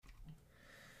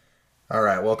All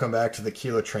right, welcome back to the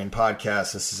Kilo Train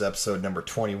podcast. This is episode number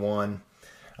 21.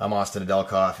 I'm Austin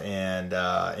Adelkoff and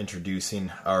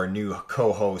introducing our new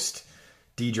co-host,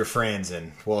 Deidre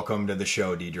Franzen. Welcome to the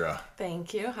show, Deidre.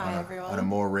 Thank you. Hi, everyone. On a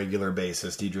more regular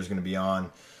basis, Deidre's going to be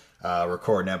on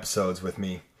recording episodes with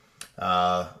me.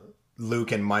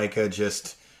 Luke and Micah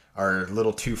just are a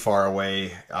little too far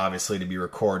away, obviously, to be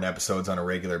recording episodes on a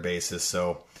regular basis.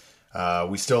 So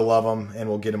we still love them, and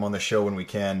we'll get them on the show when we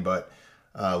can, but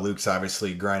Luke's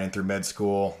obviously grinding through med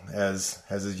school as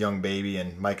his young baby,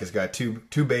 and Micah's got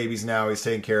two babies now. He's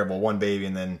taking care of one baby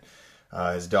and then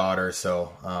his daughter.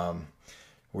 So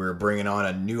we're bringing on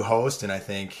a new host, and I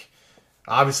think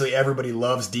obviously everybody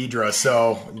loves Deidre.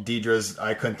 So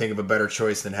I couldn't think of a better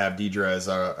choice than have Deidre as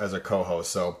a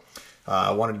co-host. So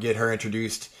I wanted to get her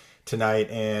introduced tonight,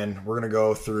 and we're gonna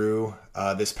go through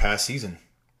this past season.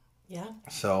 Yeah.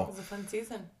 So it was a fun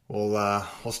season.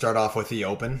 We'll start off with the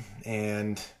Open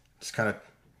and just kind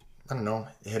of,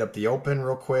 hit up the Open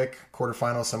real quick,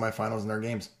 quarterfinals, semifinals, and our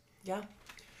games. Yeah.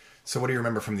 So what do you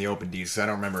remember from the Open, Dee? Because I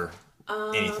don't remember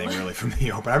anything really from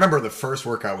the Open. I remember the first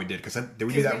workout we did, because did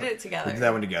we do that? We did it together. We did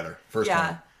that one together. First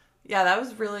one. Yeah, that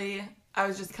was really, I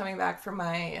was just coming back from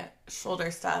my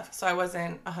shoulder stuff, so I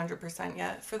wasn't 100%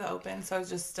 yet for the Open, so I was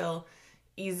just still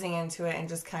easing into it and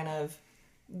just kind of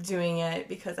doing it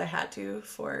because I had to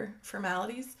for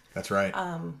formalities. That's right.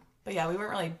 But yeah, we weren't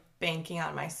really banking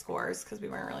on my scores because we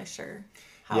weren't really sure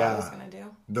how I was going to do.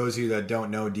 Those of you that don't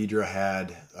know, Deidre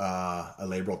had a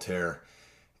labral tear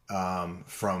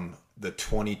from the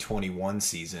 2021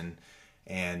 season,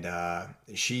 and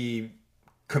she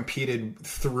competed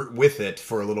with it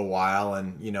for a little while,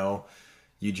 and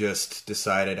you just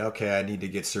decided, okay, I need to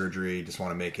get surgery, just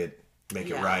want to make it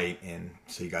right, and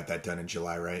so you got that done in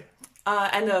July, right?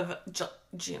 End of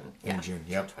June. Yeah. In June,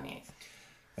 yep. June 28th.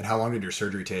 And how long did your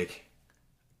surgery take?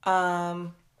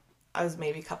 I was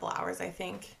maybe a couple hours, I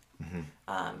think.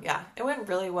 Mm-hmm. It went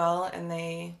really well, and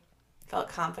they felt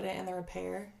confident in the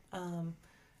repair. And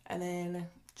then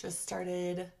just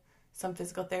started some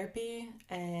physical therapy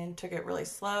and took it really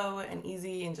slow and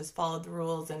easy and just followed the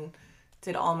rules and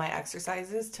did all my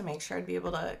exercises to make sure I'd be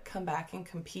able to come back and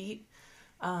compete.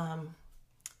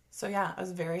 So yeah, I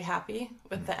was very happy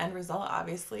with the end result,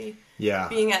 obviously. Yeah.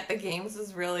 Being at the games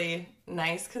was really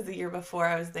nice because the year before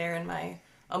I was there in my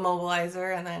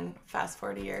immobilizer, and then fast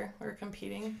forward a year, we were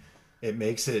competing. It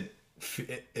makes it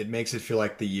feel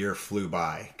like the year flew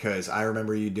by, because I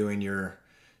remember you doing your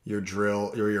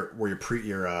drill,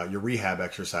 your rehab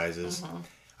exercises. Mm-hmm.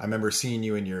 I remember seeing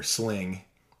you in your sling,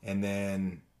 and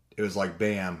then it was like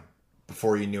bam,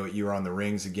 before you knew it, you were on the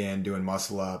rings again doing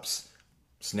muscle ups.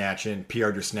 Snatching,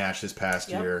 PR'd your snatch this past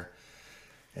year.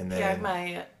 And then I had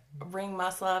my ring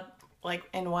muscle up like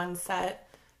in one set.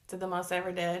 Did the most I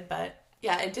ever did. But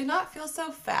yeah, it did not feel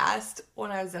so fast when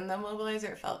I was in the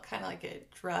immobilizer. It felt kind of like it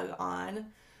drug on.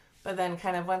 But then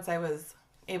kind of once I was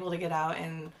able to get out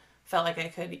and felt like I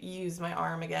could use my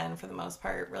arm again for the most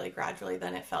part really gradually,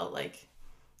 then it felt like,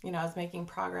 I was making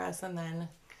progress. And then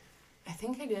I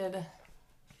think I did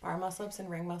bar muscle ups and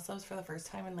ring muscle ups for the first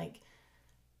time in like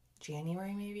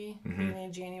January, maybe beginning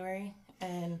of January,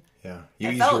 and you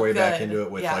eased your way back into it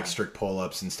with like strict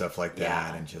pull-ups and stuff like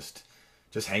that, and just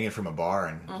hanging from a bar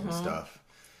and stuff.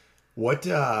 What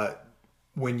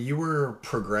when you were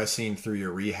progressing through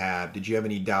your rehab, did you have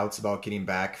any doubts about getting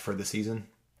back for the season?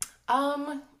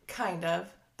 Kind of.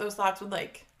 Those thoughts would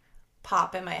like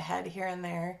pop in my head here and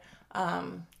there,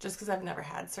 just because I've never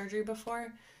had surgery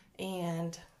before,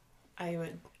 and I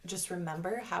would just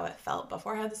remember how it felt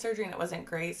before I had the surgery, and it wasn't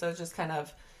great. So it was just kind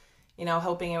of,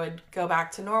 hoping it would go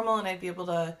back to normal and I'd be able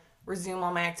to resume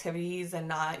all my activities and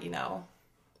not,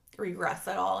 regress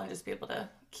at all, and just be able to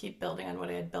keep building on what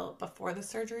I had built before the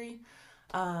surgery.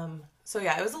 So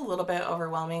yeah, it was a little bit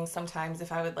overwhelming sometimes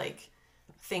if I would like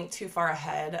think too far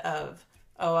ahead of,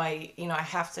 I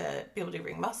have to be able to do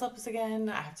ring muscle ups again.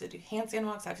 I have to do handstand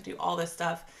walks. I have to do all this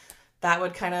stuff. That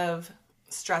would kind of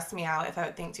stress me out if I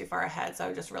would think too far ahead. So I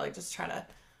would just really just try to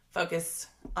focus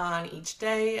on each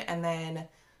day, and then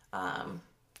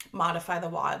modify the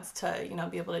WODs to,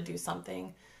 be able to do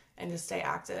something and just stay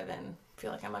active and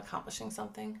feel like I'm accomplishing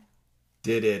something.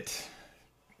 Did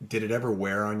it ever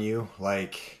wear on you?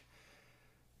 Like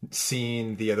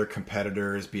seeing the other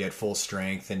competitors be at full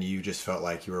strength and you just felt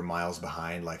like you were miles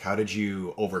behind? Like, how did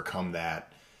you overcome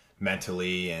that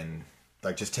mentally, and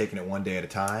like just taking it one day at a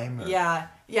time? Or? Yeah,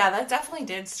 that definitely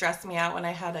did stress me out when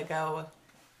I had to go,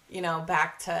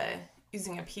 back to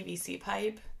using a PVC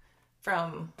pipe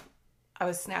I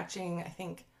was snatching, I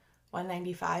think,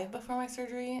 195 before my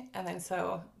surgery. And then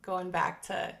so going back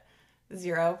to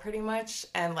 0 pretty much.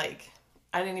 And like,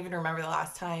 I didn't even remember the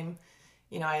last time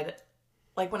you know, I'd,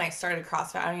 like when I started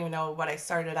CrossFit, I don't even know what I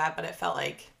started at, but it felt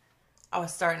like I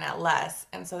was starting at less.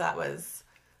 And so that was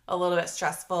a little bit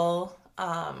stressful.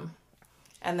 And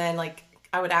then like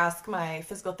I would ask my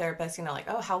physical therapist, you know, like,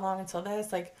 oh, how long until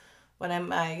this? Like, when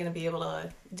am I going to be able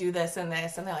to do this and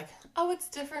this? And they're like, oh, it's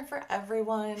different for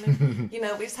everyone. You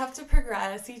know, we just have to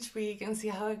progress each week and see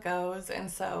how it goes.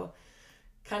 And so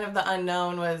kind of the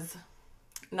unknown was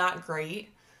not great.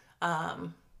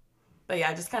 But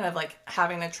yeah, just kind of like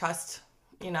having to trust,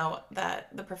 you know,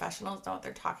 that the professionals know what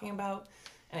they're talking about.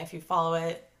 And if you follow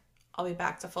it, I'll be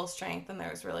back to full strength. And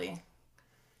there was really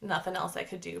nothing else I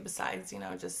could do besides, you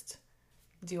know, just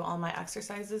do all my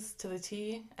exercises to the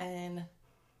T. And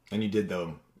you did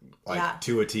them like yeah.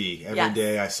 to a T. Every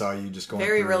day I saw you just going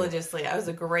very through religiously. I was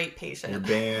a great patient. Your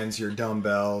bands, your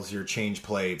dumbbells, your change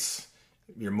plates,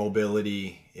 your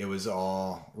mobility. It was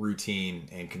all routine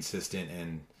and consistent.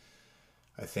 And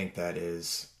I think that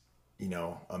is, you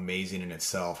know, amazing in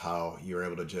itself how you were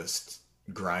able to just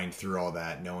grind through all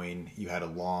that knowing you had a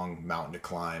long mountain to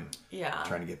climb. Yeah.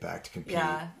 Trying to get back to compete.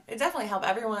 Yeah. It definitely helped.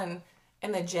 Everyone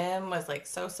in the gym was like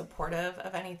so supportive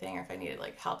of anything, or if I needed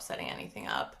like help setting anything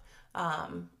up.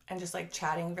 And just like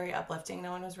chatting, very uplifting.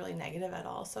 No one was really negative at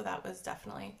all. So that was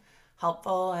definitely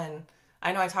helpful. And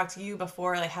I know I talked to you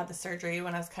before I had the surgery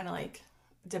when I was kind of like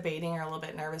debating or a little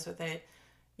bit nervous with it.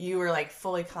 You were like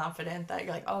fully confident that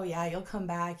you're like, oh yeah, you'll come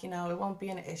back, you know, it won't be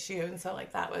an issue. And so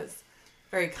like that was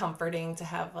very comforting to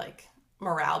have like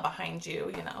morale behind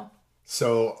you, you know?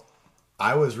 So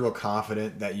I was real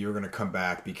confident that you were going to come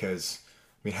back because,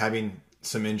 I mean, having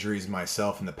some injuries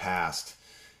myself in the past,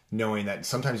 knowing that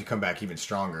sometimes you come back even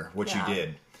stronger, which you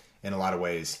did in a lot of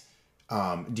ways.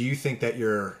 Do you think that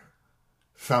your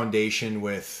foundation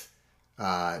with,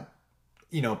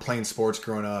 you know, playing sports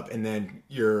growing up and then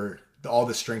all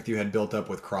the strength you had built up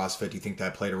with CrossFit, do you think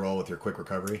that played a role with your quick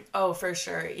recovery? Oh, for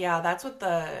sure. Yeah, that's what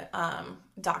the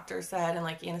doctor said, and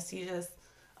like anesthesists,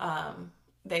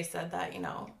 they said that, you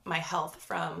know, my health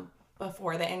from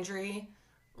before the injury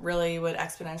really would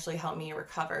exponentially help me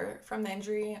recover from the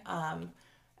injury.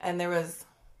 And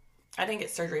I didn't get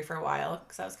surgery for a while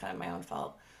because that was kind of my own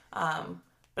fault.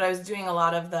 But I was doing a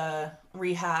lot of the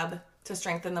rehab to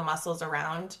strengthen the muscles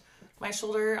around my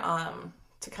shoulder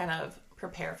to kind of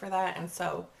prepare for that. And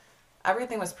so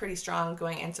everything was pretty strong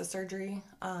going into surgery.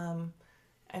 And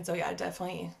so, yeah, it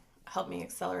definitely helped me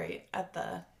accelerate at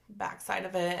the backside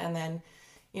of it. And then,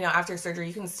 you know, after surgery,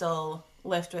 you can still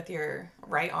lift with your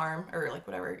right arm or like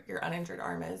whatever your uninjured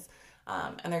arm is.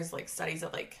 And there's like studies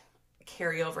of like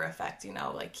carryover effect, you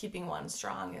know, like keeping one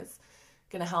strong is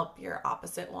going to help your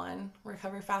opposite one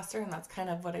recover faster. And that's kind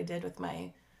of what I did with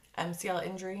my MCL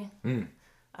injury.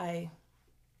 I,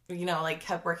 you know, like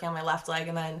kept working on my left leg.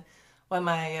 And then when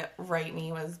my right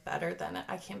knee was better, then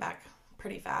I came back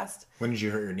pretty fast. When did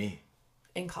you hurt your knee?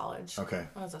 In college. Okay.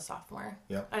 I was a sophomore.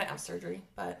 Yep. I didn't have surgery,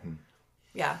 but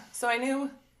yeah. So I knew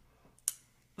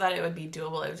that it would be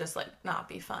doable. It would just like not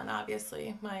be fun,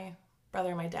 obviously. My brother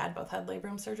and my dad both had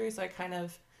labrum surgery, so I kind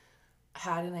of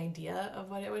had an idea of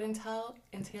what it would entail.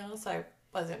 So I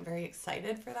wasn't very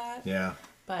excited for that. Yeah.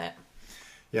 But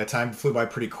yeah, time flew by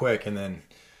pretty quick, and then,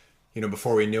 you know,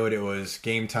 before we knew it, it was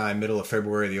game time, middle of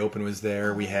February. The Open was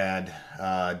there. We had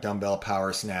dumbbell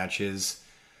power snatches,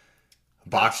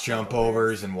 box jump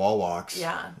overs, and wall walks.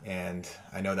 Yeah. And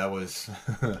I know that was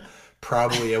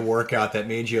probably a workout that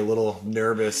made you a little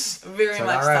nervous. Very like,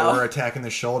 much all right, so. we're attacking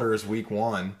the shoulders week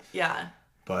one. Yeah.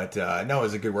 But no, it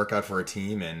was a good workout for a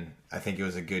team, and I think it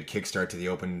was a good kickstart to the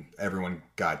Open. Everyone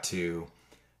got to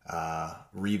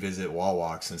revisit wall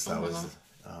walk since that was,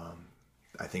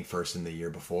 I think, first in the year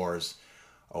before's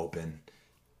Open,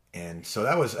 and so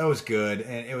that was good,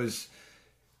 and it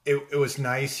was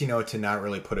nice, you know, to not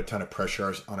really put a ton of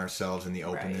pressure on ourselves in the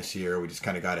Open this year. We just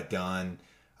kind of got it done.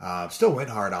 Still went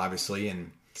hard, obviously,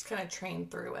 and just kind of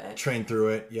trained through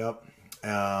it. Yep.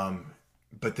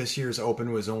 But this year's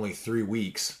Open was only 3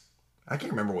 weeks. I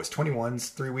can't remember. Was 21's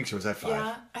 3 weeks or was that 5?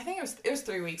 Yeah, I think it was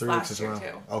 3 weeks 3 last weeks as year well.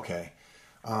 too. Okay.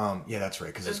 Yeah, that's right,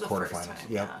 because it's quarterfinals. Time,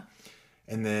 yep. Yeah.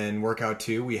 And then workout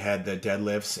 2, we had the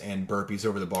deadlifts and burpees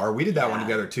over the bar. We did that one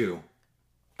together too.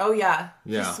 Oh yeah.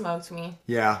 Yeah. You smoked me.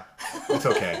 Yeah, it's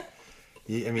okay.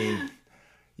 I mean,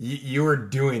 you were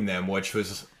doing them, which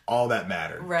was all that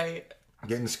mattered. Right.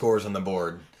 Getting scores on the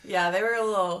board. Yeah, they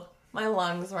were my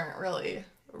lungs weren't really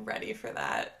ready for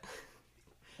that.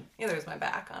 Neither was my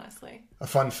back, honestly. A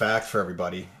fun fact for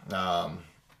everybody.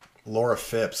 Laura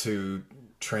Phipps, who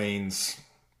trains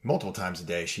multiple times a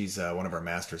day. She's one of our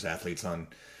masters athletes on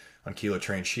Kilo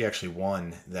Train. She actually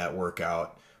won that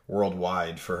workout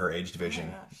worldwide for her age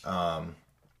division. Oh my gosh.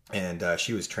 And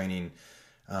she was training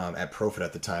at Profit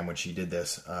at the time when she did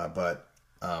this. But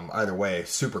either way,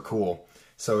 super cool.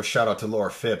 So shout out to Laura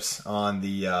Phipps on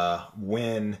the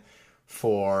win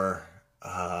for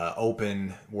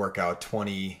open workout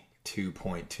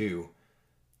 22.2.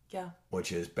 Yeah.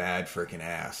 Which is bad freaking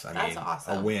ass. That's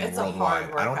awesome. A win it's worldwide. A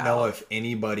hard I don't know workout. if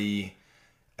anybody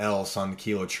else on the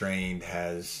Kilo Trained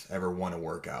has ever won a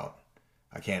workout.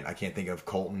 I can't think of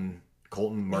Colton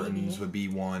Mertens would be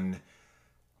one.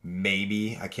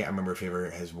 Maybe. I can't remember if he ever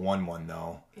has won one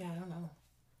though. Yeah, I don't know.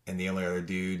 And the only other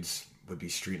dudes would be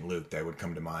Street and Luke that would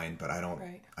come to mind, but I don't.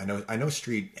 Right. I know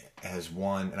Street has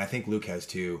won, and I think Luke has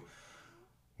too.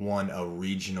 Won a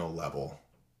regional level,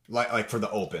 like for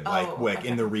the open, like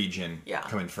in the region,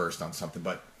 coming first on something.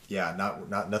 But yeah,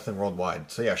 not nothing worldwide.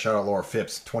 So yeah, shout out Laura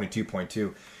Phipps,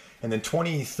 22.2, and then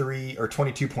 23 or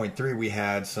 22.3. We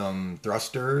had some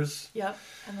thrusters. Yep,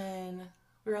 and then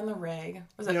we were on the rig.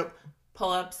 Was it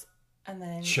pull-ups and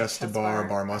then chest to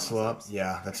bar muscle up?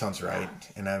 Yeah, that sounds right.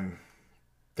 And I'm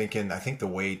thinking, I think the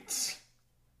weights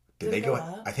did they go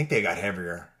up? I think they got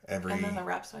heavier and then the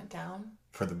reps went down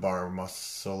for the bar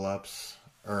muscle ups,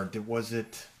 or was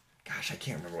it? Gosh, I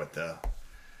can't remember what the.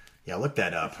 Yeah, look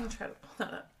that up. I can try to pull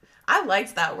that up. I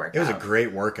liked that workout. It was a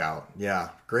great workout. Yeah,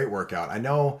 great workout. I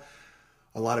know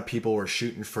a lot of people were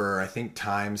shooting for, I think,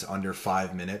 times under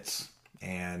 5 minutes,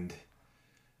 and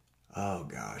oh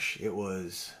gosh, it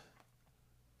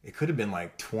could have been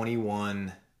like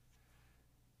 21,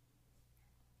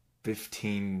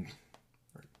 15,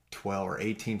 or 12, or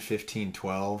 18, 15,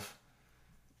 12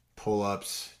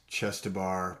 pull-ups, chest to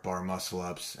bar muscle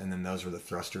ups, and then those were the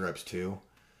thruster reps too.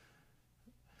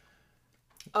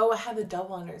 Oh, it had the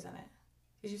double unders in it.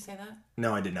 Did you say that?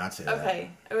 No, I did not say that. Okay.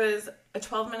 It was a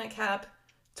 12-minute cap,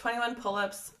 21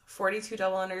 pull-ups, 42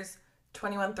 double unders,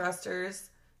 21 thrusters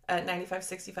at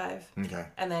 95-65. Okay.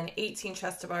 And then 18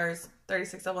 chest to bars,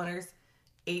 36 double unders,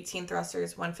 18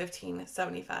 thrusters,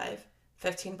 115-75,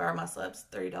 15 bar muscle ups,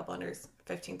 30 double unders,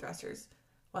 15 thrusters,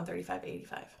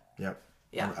 135-85. Yep.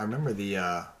 Yeah. I remember the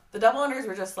double unders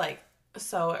were just like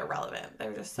so irrelevant. They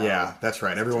were just so... Yeah, that's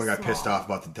right. Everyone got pissed small. off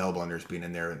about the double unders being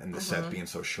in there and the set being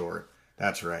so short.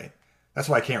 That's right. That's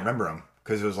why I can't remember them,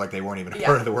 because it was like they weren't even a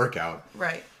part of the workout.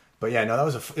 Right. But yeah, no,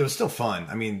 it was still fun.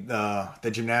 I mean,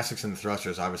 the gymnastics and the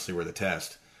thrusters obviously were the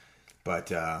test.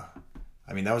 But, I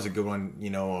mean, that was a good one,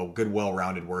 a good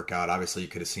well-rounded workout. Obviously, you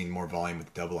could have seen more volume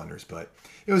with the double unders, but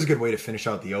it was a good way to finish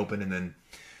out the open. And then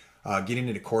getting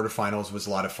into quarterfinals was a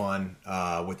lot of fun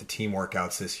with the team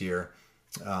workouts this year.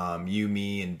 You,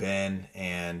 me, and Ben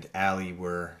and Allie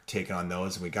were taking on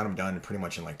those, and we got them done pretty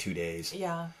much in like 2 days.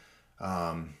 Yeah.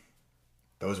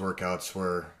 Those workouts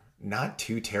were not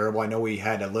too terrible. I know we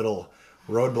had a little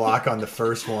roadblock on the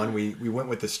first one. We went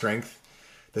with the strength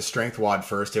WOD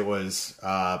first. It was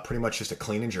pretty much just a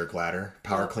clean and jerk ladder,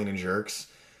 power clean and jerks.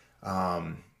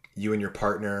 You and your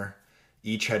partner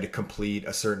each had to complete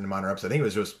a certain amount of reps. I think it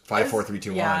was just 5, 4, 3,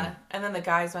 2, 1. Yeah, and then the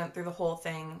guys went through the whole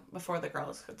thing before the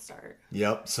girls could start.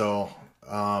 Yep. So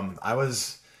I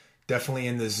was definitely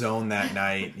in the zone that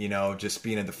night, just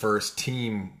being at the first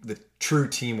team, the true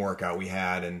team workout we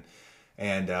had.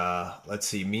 And let's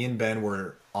see, me and Ben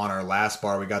were on our last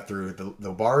bar. We got through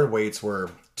the bar weights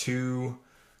were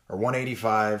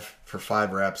 185 for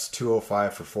 5 reps,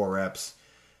 205 for 4 reps,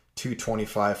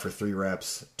 225 for 3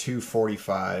 reps,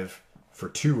 245 for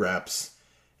 2 reps,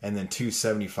 and then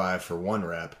 275 for 1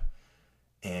 rep.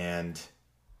 And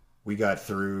we got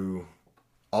through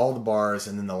all the bars,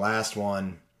 and then the last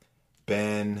one,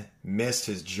 Ben missed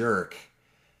his jerk,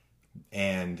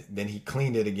 and then he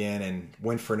cleaned it again and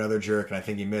went for another jerk, and I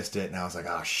think he missed it, and I was like,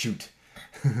 oh, shoot.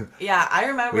 Yeah, I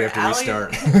remember we have to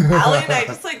restart. Allie and I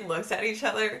just like looked at each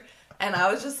other, and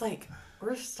I was just like,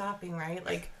 we're stopping, right?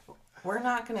 Like, we're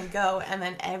not going to go, and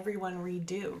then everyone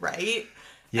redo, right?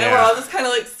 Yeah. And we're all just kind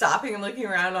of like stopping and looking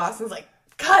around, and Austin's like,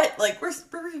 cut! Like, we're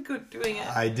good doing it.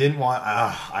 I didn't want,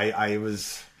 it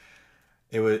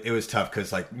was tough,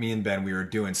 because like me and Ben, we were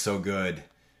doing so good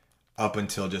up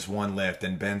until just one lift,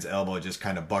 and Ben's elbow just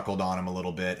kind of buckled on him a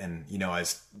little bit, and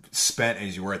as spent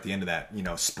as you were at the end of that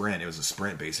sprint, it was a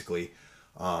sprint basically,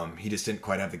 he just didn't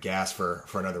quite have the gas for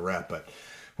another rep. But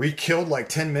we killed like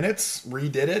 10 minutes,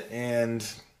 redid it, and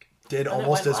did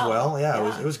almost as well.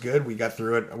 Yeah. It was good. We got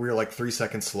through it. We were like 3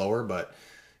 seconds slower, but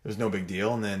it was no big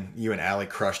deal. And then you and Allie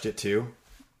crushed it too,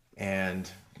 and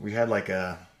we had like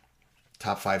a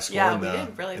top 5 score in the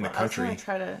country. I was going to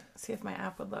try to see if my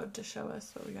app would load to show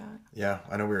us what we got. Yeah,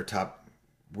 I know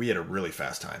we had a really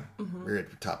fast time. Mm-hmm. We were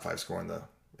at top 5 score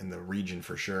in the region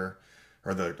for sure,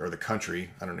 or the country.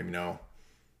 I don't even know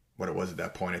what it was at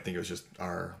that point. I think it was just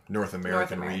our North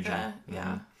America region. Yeah.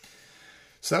 Mm-hmm.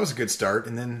 So that was a good start,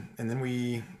 and then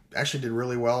we actually did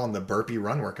really well on the burpee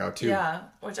run workout too. Yeah,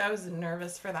 which I was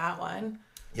nervous for that one.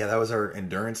 Yeah, that was our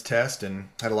endurance test and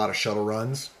had a lot of shuttle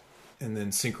runs and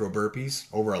then synchro burpees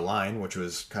over a line, which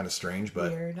was kind of strange,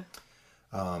 but Weird.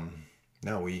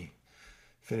 no, we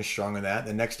finished strong on that.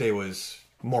 The next day was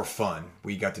more fun.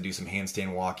 We got to do some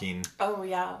handstand walking. Oh,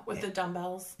 yeah, with the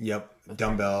dumbbells. Yep,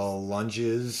 dumbbell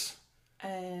lunges,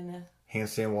 And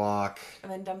handstand walk,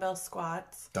 then dumbbell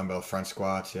squats. dumbbell front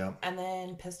squats, yep. And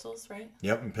then pistols, right?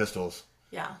 Yep, and pistols.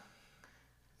 Yeah.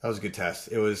 That was a good test.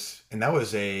 And that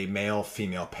was a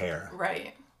male-female pair.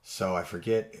 Right. So I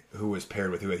forget who was paired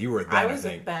with who. You were with Ben, I I was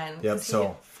think. with Ben. Yep. 'Cause So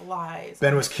he flies.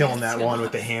 Ben was killing that Handstand one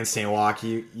with the walks. handstand walk.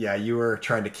 You were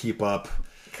trying to keep up.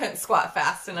 Couldn't squat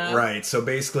fast enough. Right. So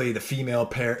basically, the female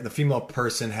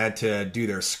person had to do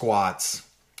their squats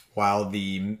while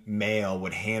the male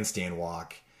would handstand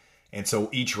walk. And so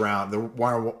each round,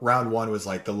 round one was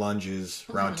like the lunges,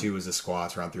 round two was the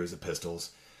squats, round three was the pistols.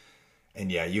 And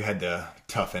yeah, you had the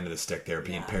tough end of the stick there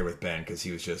being paired with Ben because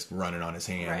he was just running on his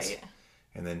hands. Right.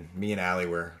 And then me and Allie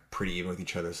were pretty even with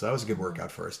each other, so that was a good workout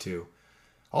for us too.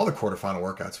 All the quarterfinal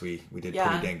workouts we did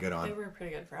pretty dang good on. They were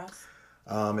pretty good for us.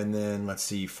 And then let's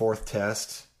see, fourth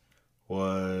test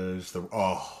was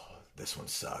this one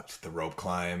sucked. The rope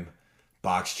climb,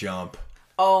 box jump,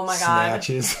 Oh my god.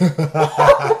 snatches.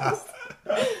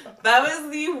 That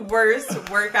was the worst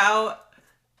workout.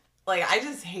 Like, I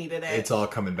just hated it. It's all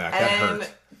coming back. That and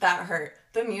hurt. that hurt.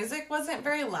 The music wasn't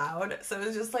very loud, so it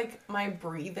was just like my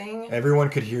breathing. Everyone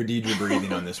could hear Deidre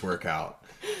breathing on this workout.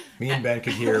 Me and Ben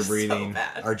could hear her So breathing.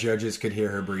 bad. Our judges could hear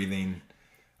her breathing.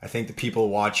 I think the people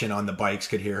watching on the bikes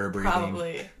could hear her breathing.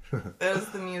 Probably. It was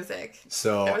the music.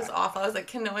 So It was awful. I was like,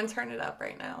 can no one turn it up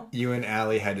right now? you and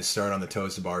Allie had to start on the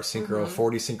toes to bar synchro,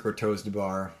 40 synchro toes to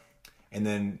bar, and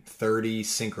then 30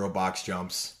 synchro box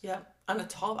jumps. Yep. On a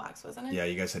tall box, wasn't it? Yeah,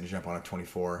 you guys had to jump on a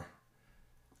 24.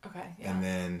 Okay. Yeah. And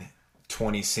then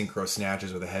 20 synchro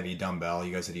snatches with a heavy dumbbell.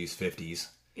 You guys had to use 50s.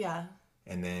 Yeah.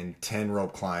 And then 10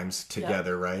 rope climbs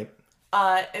together, right?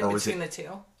 In Or was between the two.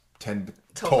 10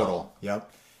 Total. total.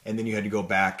 Yep. And then you had to go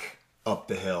back up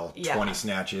the hill. Yeah. 20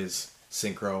 snatches,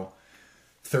 synchro,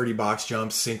 30 box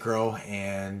jumps, synchro,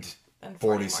 and And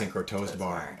 40 more synchro toes to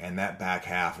bar. And that back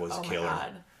half was Oh killer. my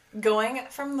god. Going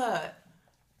from the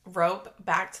rope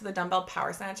back to the dumbbell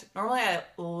power snatch. Normally I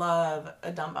love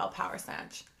a dumbbell power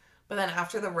snatch. But then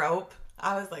after the rope,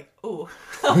 I was like, ooh.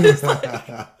 I was like,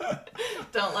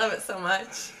 don't love it so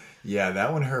much. Yeah,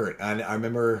 that one hurt. I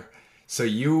remember. So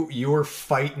you were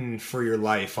fighting for your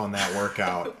life on that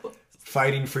workout.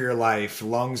 Fighting for your life.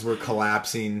 Lungs were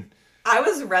collapsing. I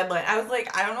was redlining. I was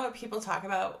like, I don't know what people talk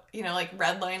about, like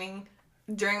redlining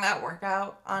during that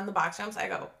workout on the box jumps. I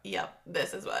go, yep,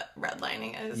 this is what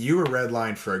redlining is. You were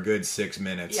redlined for a good 6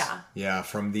 minutes. Yeah. Yeah,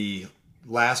 from the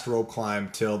last rope climb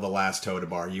till the last toe to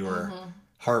bar. You were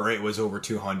heart rate was over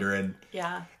 200.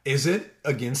 Yeah. Is it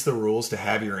against the rules to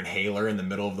have your inhaler in the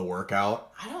middle of the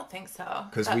workout? I don't think so.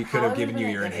 Because That we could have probably given would've you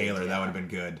been your a good inhaler. That idea. would have been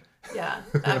good. Yeah,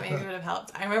 that maybe would have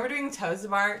helped. I remember doing toes to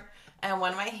bar, and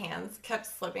one of my hands kept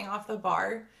slipping off the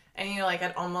bar, and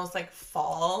I'd almost like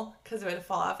fall because it would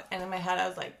fall off. And in my head, I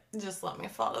was like, just let me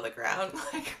fall to the ground.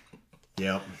 Like,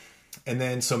 Yep. And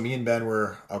then so me and Ben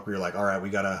were up. We were like, all right, we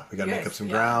gotta make up some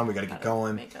ground. We gotta get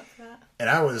going. Make up for that. And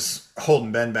I was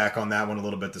holding Ben back on that one a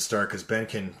little bit to start because Ben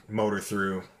can motor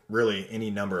through really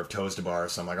any number of toes to bar.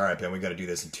 So I'm like, all right, Ben, we got to do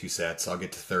this in 2 sets. I'll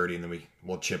get to 30 and then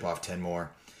we'll chip off 10 more.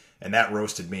 And that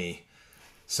roasted me.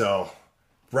 So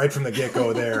right from the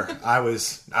get-go there, I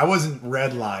wasn't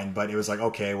red line, but it was like,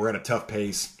 okay, we're at a tough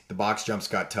pace. The box jumps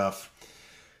got tough.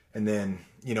 And then,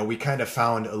 we kind of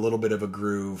found a little bit of a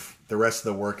groove. The rest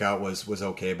of the workout was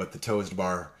okay, but the toes to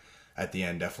bar at the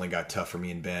end definitely got tough for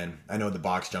me and Ben. I know the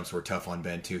box jumps were tough on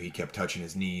Ben too. He kept touching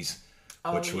his knees,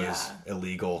 which was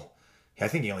illegal. I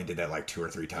think he only did that like 2 or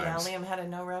 3 times. Yeah, Liam had a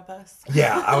no rep us.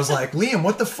 Yeah, I was like, Liam,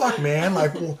 what the fuck, man?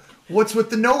 Like, well, what's with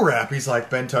the no wrap? He's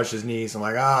like, Ben touched his knees. I'm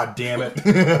like, damn it.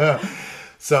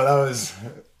 So that was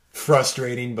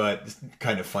frustrating, but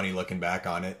kind of funny looking back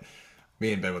on it.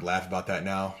 Me and Ben would laugh about that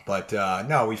now. But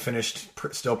no, we finished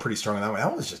still pretty strong on that one.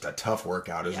 That was just a tough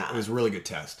workout. It was a really good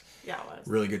test. Yeah, it was.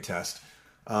 Really good test.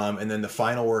 And then the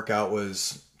final workout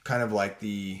was kind of like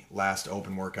the last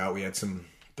open workout. We had some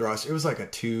thrust. It was like a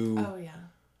 2. Oh, yeah.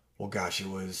 Well, gosh, it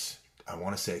was, I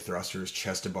want to say thrusters,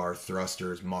 chest to bar,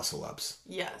 thrusters, muscle ups.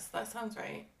 Yes, that sounds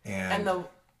right. And the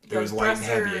it was light and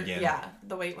thruster, heavy again. Yeah,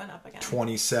 the weight went up again.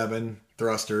 27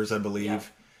 thrusters, I believe. Yep.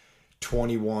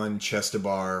 21 chest to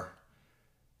bar.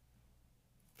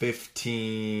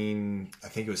 15, I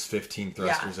think it was 15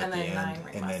 thrusters at the end.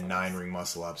 And then 9 ring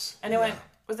muscle ups. And it went,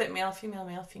 was it male, female,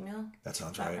 male, female? That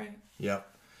sounds Is that right. right? Yep.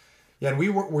 Yeah, and we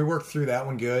worked through that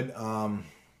one good.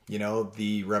 You know,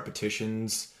 the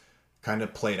repetitions kind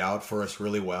of played out for us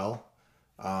really well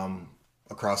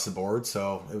across the board.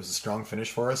 So it was a strong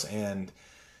finish for us. And,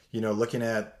 you know, looking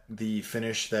at the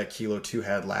finish that Kilo 2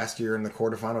 had last year in the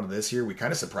quarterfinal to this year, we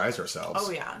kind of surprised ourselves.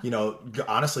 Oh, yeah. You know,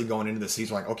 honestly, going into the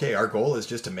season, like, okay, our goal is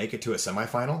just to make it to a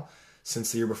semifinal.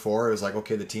 Since the year before, it was like,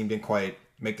 okay, the team didn't quite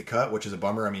make the cut, which is a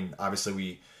bummer. I mean,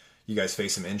 obviously, you guys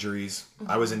faced some injuries.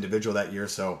 I was individual that year,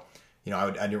 so, you know,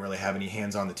 I didn't really have any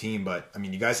hands on the team. But, I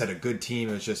mean, you guys had a good team.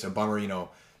 It was just a bummer, you know.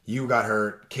 You got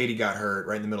hurt. Katie got hurt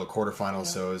right in the middle of quarterfinals,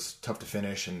 so it was tough to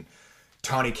finish. And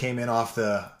Tawny came in off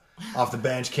the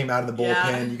bench, came out of the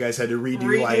bullpen. Yeah. You guys had to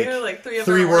redo like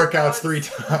three workouts 3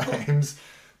 times.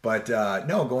 But,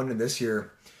 no, going into this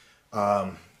year,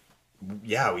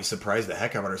 yeah, we surprised the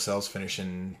heck out of ourselves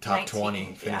finishing top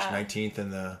 20. Finished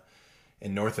 19th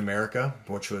in North America,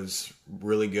 which was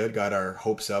really good. Got our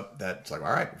hopes up that it's like,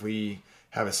 all right, if we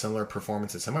have a similar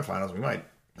performance at semifinals, we might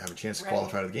have a chance to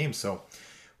qualify to the game. So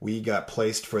we got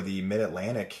placed for the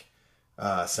Mid-Atlantic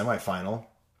semifinal,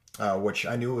 which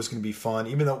I knew it was going to be fun,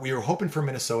 even though we were hoping for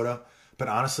Minnesota. But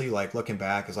honestly, like looking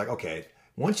back, it's like, okay,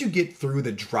 once you get through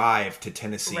the drive to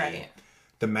Tennessee,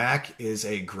 the MAC is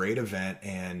a great event.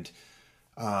 And,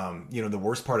 you know, the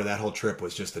worst part of that whole trip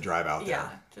was just the drive out there. Yeah,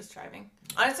 just driving.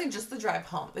 Honestly, just the drive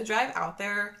home. The drive out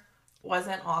there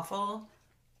wasn't awful,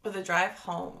 but the drive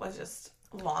home was just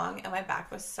long, and my back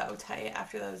was so tight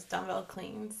after those dumbbell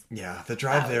cleans. Yeah, the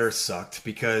drive there sucked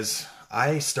because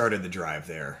I started the drive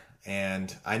there,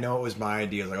 and I know it was my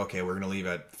idea. Like, okay, we're going to leave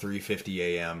at 3:50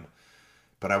 a.m.,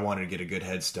 but I wanted to get a good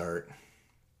head start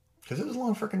because it was a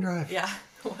long freaking drive. Yeah,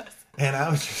 it was. And I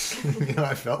was just, you know,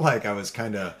 I felt like I was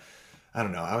kind of, I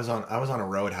don't know, I was on a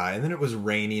road high, and then it was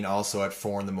raining also at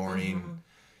 4 a.m.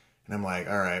 And I'm like,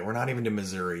 all right, we're not even to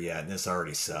Missouri yet, and this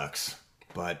already sucks.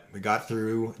 But we got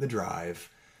through the drive.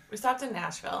 We stopped in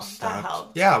Nashville. That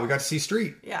helped. Yeah, we got to see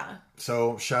Street. Yeah.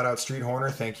 So shout out Street Horner.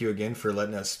 Thank you again for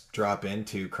letting us drop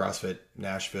into CrossFit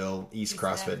Nashville, East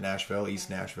CrossFit Nashville, East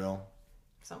Nashville.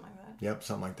 Something like that. Yep,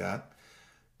 something like that.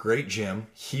 Great gym,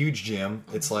 huge gym.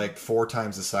 It's like 4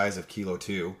 times the size of Kilo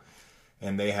 2.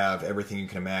 And they have everything you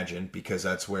can imagine because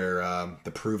that's where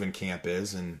the Proven Camp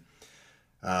is, and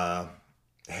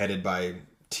headed by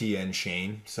Tia and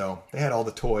Shane. So they had all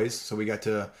the toys. So we got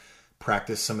to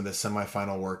practice some of the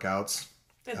semifinal workouts.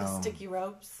 They had the sticky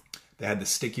ropes. They had the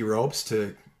sticky ropes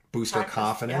to boost our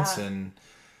confidence. Yeah. And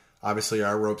obviously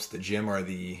our ropes at the gym are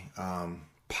the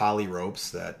poly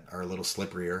ropes that are a little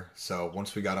slipperier. So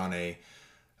once we got on a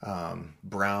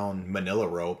brown manila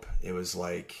rope, it was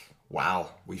like, wow,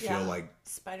 we feel like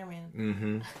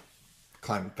Spider-Man.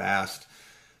 Climbing fast.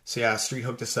 So yeah, Street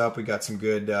hooked us up. We got some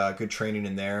good training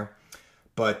in there.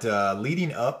 But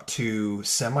leading up to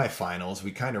semifinals,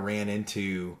 we kind of ran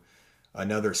into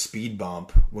another speed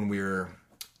bump when we were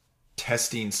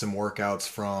testing some workouts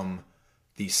from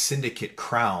the Syndicate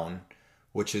Crown,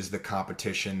 which is the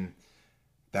competition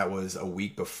that was a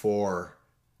week before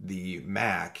the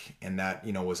MAC, and that,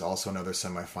 you know, was also another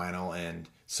semifinal. And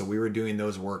so we were doing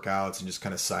those workouts and just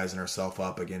kind of sizing ourselves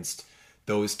up against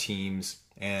those teams.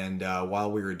 And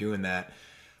while we were doing that,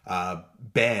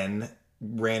 Ben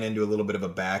ran into a little bit of a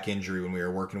back injury when we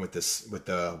were working with this with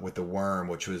the worm,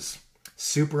 which was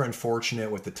super unfortunate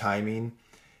with the timing.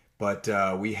 But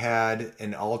we had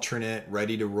an alternate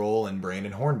ready to roll in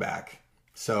Brandon Hornback.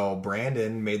 So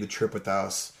Brandon made the trip with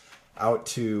us out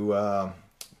to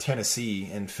Tennessee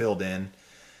and filled in.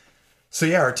 So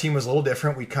yeah, our team was a little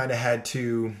different. We kind of had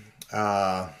to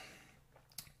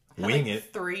wing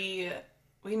it.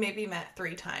 We maybe met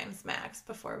 3 times max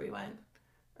before we went.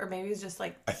 Or maybe it was just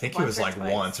like I think it was like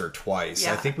twice. Once or twice.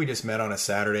 Yeah. I think we just met on a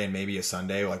Saturday and maybe a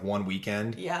Sunday, like one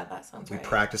weekend. Yeah, that sounds right. We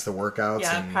practiced the workouts.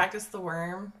 Yeah, practiced the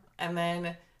worm. And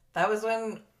then that was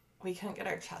when we couldn't get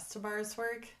our chest to bars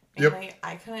work. Yep.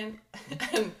 I couldn't.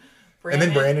 And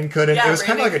then Brandon couldn't. Yeah, it was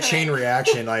kind of like a chain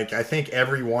reaction. Like, I think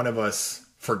every one of us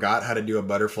forgot how to do a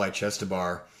butterfly chest to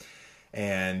bar.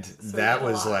 And so that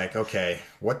was like, okay,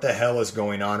 what the hell is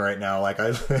going on right now? Like,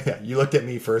 you looked at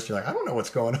me first, you're like, I don't know what's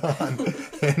going on.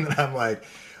 And then I'm like,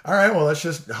 all right, well, let's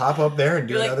just hop up there and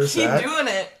do another set. Keep doing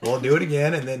it. We'll do it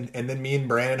again. And then me and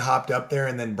Brandon hopped up there,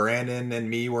 and then Brandon and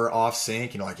me were off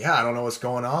sync. And like, yeah, I don't know what's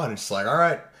going on. It's like, all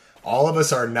right, all of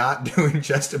us are not doing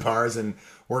chest to bars, and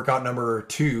workout number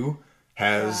 2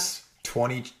 has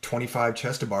 25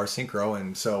 chest to bar synchro.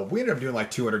 And so we ended up doing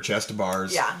like 200 chest to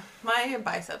bars. Yeah. My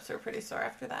biceps were pretty sore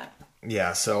after that.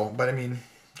 Yeah. So, but I mean,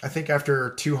 I think after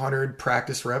 200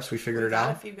 practice reps, we figured it out.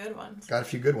 Got a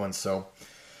few good ones. So,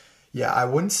 Yeah, I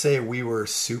wouldn't say we were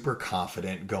super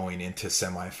confident going into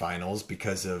semifinals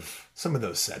because of some of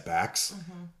those setbacks.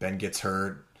 Ben gets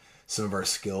hurt. Some of our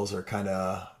skills are kind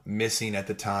of missing at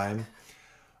the time.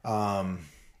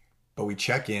 But we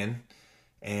check in,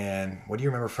 and what do you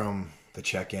remember from the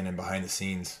check-in and behind the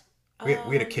scenes? We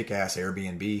had a kick-ass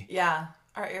Airbnb. Yeah,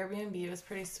 our Airbnb was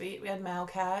pretty sweet. We had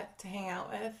Maucat to hang out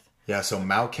with. Yeah, so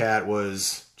Maucat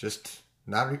was just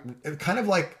not kind of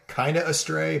a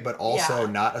stray, but also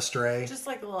not a stray. Just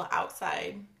like a little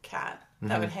outside cat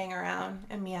that would hang around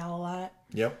and meow a lot.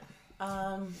 Yep.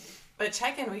 But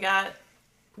check-in, we got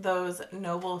those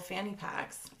Noble fanny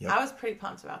packs. Yep. I was pretty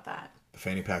pumped about that. The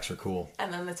fanny packs are cool.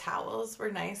 And then the towels were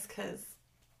nice because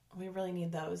we really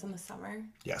need those in the summer.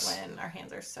 Yes. When our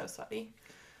hands are so sweaty.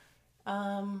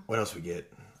 What else we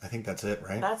get? I think that's it,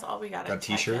 right? That's all we got. Got a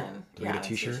t-shirt? Did we get a a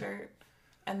t-shirt?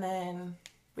 And then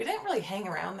we didn't really hang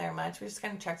around there much. We just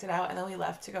kind of checked it out, and then we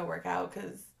left to go work out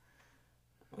because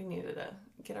we needed to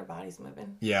get our bodies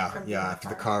moving. Yeah. After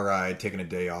the car ride, taking a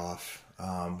day off,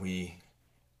 we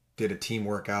did a team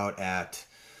workout at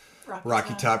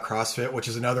Rocky Top CrossFit, which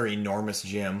is another enormous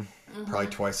gym, probably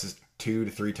 2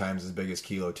 to 3 times as big as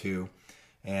Kilo 2.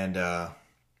 And,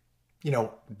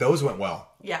 those went well.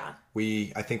 Yeah.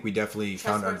 I think we definitely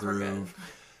found our groove.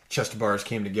 Chest to bars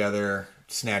came together.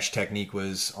 Snatch technique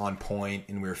was on point,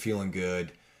 and we were feeling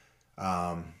good.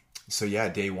 So yeah,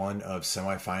 day one of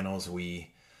semifinals,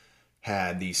 we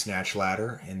had the snatch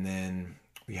ladder, and then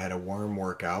we had a worm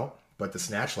workout. But the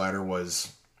snatch ladder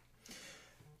was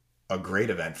a great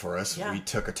event for us. Yeah. We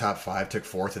took a top 5, took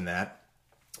 4th in that.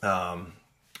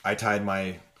 I tied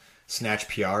my snatch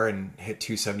PR and hit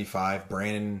 275.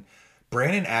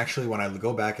 Brandon actually, when I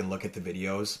go back and look at the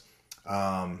videos,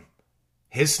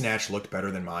 his snatch looked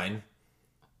better than mine,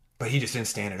 but he just didn't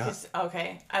stand it up.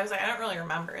 Okay. I was like, I don't really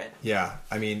remember it. Yeah.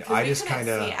 I mean, I just kind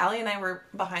of... Allie and I were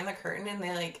behind the curtain, and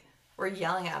they were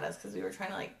yelling at us because we were trying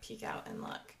to peek out and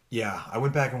look. Yeah. I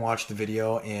went back and watched the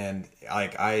video, and I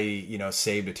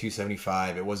saved a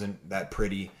 275. It wasn't that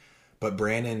pretty, but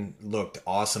Brandon looked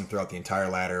awesome throughout the entire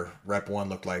ladder. Rep 1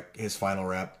 looked like his final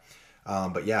rep.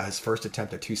 But yeah, his first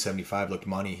attempt at 275 looked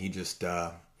money. He just,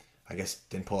 I guess,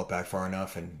 didn't pull it back far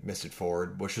enough and missed it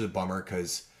forward, which was a bummer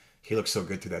because he looked so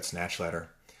good through that snatch ladder.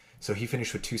 So he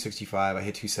finished with 265. I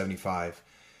hit 275.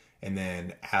 And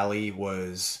then Allie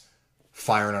was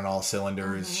firing on all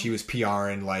cylinders. Mm-hmm. She was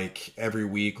PRing every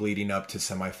week leading up to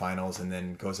semifinals, and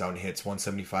then goes out and hits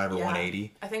 175 or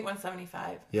 180. I think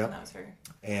 175. Yeah. That was her.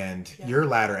 And your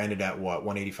ladder ended at what,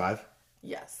 185?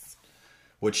 Yes.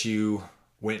 Which you...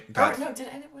 no, did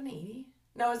it end at 180?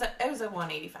 No, it was at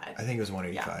 185. I think it was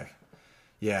 185.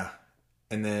 Yeah.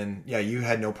 And then, you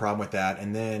had no problem with that.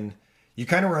 And then you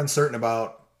kind of were uncertain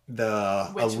about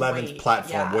the 11th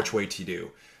platform, which weight to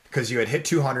do. Because you had hit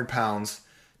 200 pounds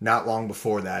not long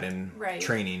before that in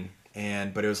training.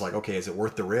 But it was like, okay, is it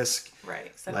worth the risk?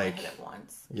 Right. So I hit it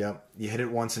once. Yep. You hit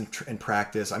it once in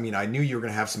practice. I mean, I knew you were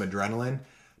going to have some adrenaline.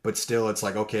 But still, it's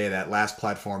like, okay, that last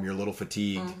platform, you're a little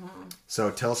fatigued. Mm-hmm. So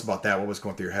tell us about that. What was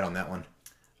going through your head on that one?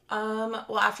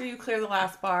 Well, after you clear the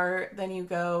last bar, then you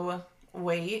go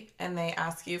weight, and they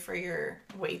ask you for your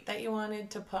weight that you wanted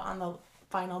to put on the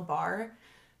final bar.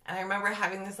 And I remember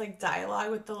having this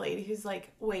dialogue with the lady who's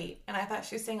like, wait. And I thought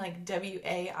she was saying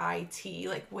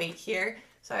WAIT, wait here.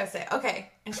 So I would say, okay.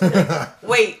 And she's like,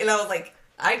 wait. And I was like,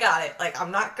 I got it.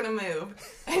 I'm not going to move.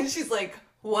 And she's like,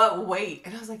 what weight?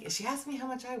 And I was like, is she asking me how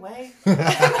much I weigh?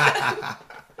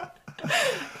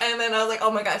 And then I was like,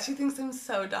 oh my god, she thinks I'm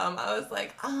so dumb. I was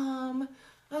like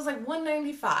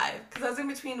 195, because I was in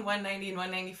between 190 and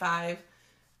 195.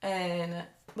 And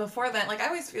before then, I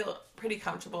always feel pretty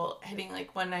comfortable hitting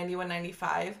 190,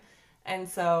 195. And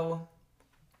so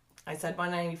I said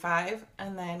 195,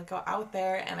 and then go out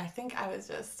there, and I think I was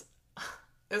just,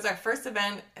 it was our first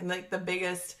event and the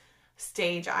biggest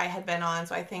stage I had been on.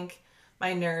 So I think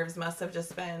my nerves must have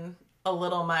just been a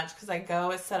little much, because I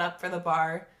go set up for the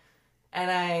bar, and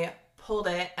I pulled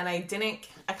it, and I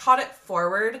caught it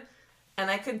forward, and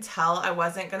I could tell I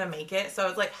wasn't going to make it. So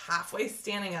I was halfway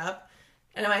standing up,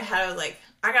 and in my head I was like,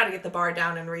 I got to get the bar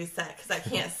down and reset because I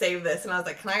can't save this. And I was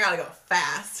like, I got to go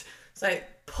fast. So I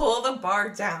pull the bar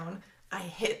down. I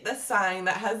hit the sign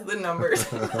that has the numbers.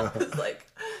 I was like,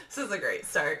 this is a great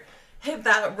start. Hit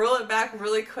that, roll it back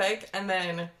really quick, and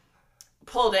then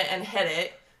pulled it and hit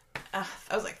it. I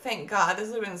was like, thank God. This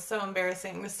would have been so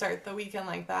embarrassing to start the weekend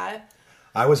like that.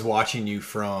 I was watching you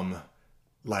from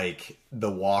the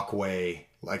walkway,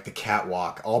 the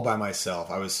catwalk, all by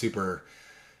myself. I was super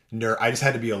I just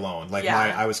had to be alone.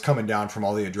 I was coming down from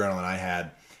all the adrenaline I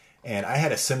had. And I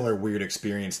had a similar weird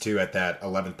experience too at that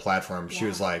 11th platform. She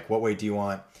was like, what weight do you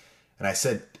want? And I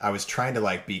said, I was trying to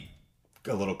like be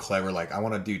a little clever. Like I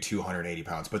want to do 280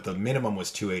 pounds, but the minimum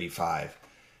was 285.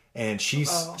 And she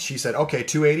said, okay,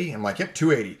 280. I'm like, yep,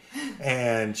 280.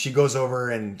 And she goes over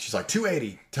and she's like,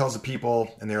 280, tells the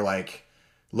people. And they're like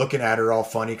looking at her all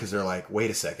funny because they're like,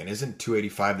 wait a second, isn't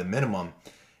 285 the minimum?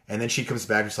 And then she comes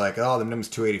back and she's like, oh, the minimum's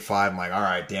 285. I'm like, all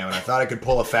right, damn it. I thought I could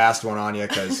pull a fast one on you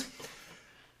because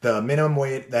the minimum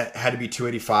weight that had to be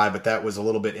 285, but that was a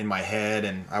little bit in my head.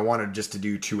 And I wanted just to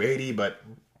do 280. But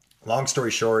long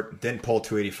story short, didn't pull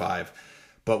 285.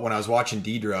 But when I was watching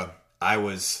Deidre, I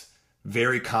was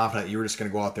very confident you were just going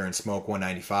to go out there and smoke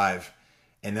 195.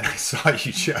 And then I saw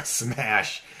you just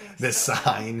smash the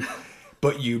sign.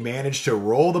 But you managed to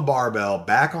roll the barbell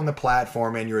back on the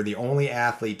platform, and you're the only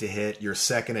athlete to hit your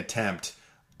second attempt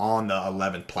on the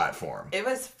 11th platform. It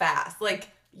was fast. Like,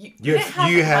 you didn't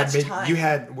have much time. We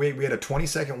had a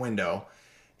 20-second window,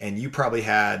 and you probably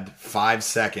had 5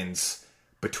 seconds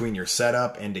between your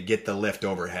setup and to get the lift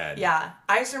overhead. Yeah.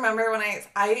 I just remember when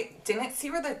I didn't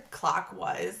see where the clock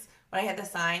was when I hit the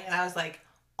sign, and I was like,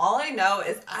 all I know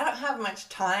is I don't have much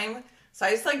time, so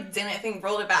I just like didn't think,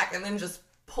 rolled it back, and then just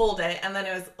pulled it, and then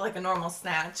it was like a normal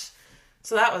snatch.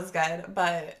 So that was good,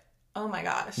 but oh my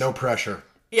gosh. No pressure.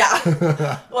 Yeah.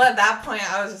 Well, at that point,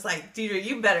 I was just like, Deidre,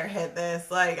 you better hit this.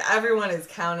 Like, everyone is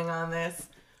counting on this.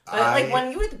 But like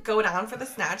when you would go down for the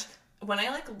snatch, when I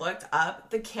like looked up,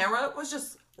 the camera was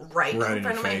just right in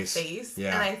front of my face.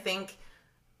 Yeah. And I think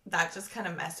that just kind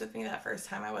of messed with me that first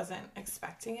time. I wasn't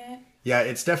expecting it. Yeah,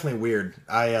 it's definitely weird.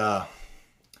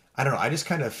 I don't know. I just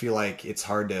kind of feel like it's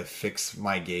hard to fix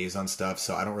my gaze on stuff,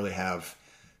 so I don't really have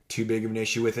too big of an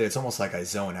issue with it. It's almost like I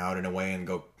zone out in a way and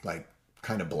go like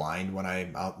kind of blind when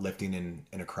I'm out lifting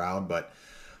in a crowd. But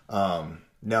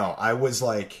no, I was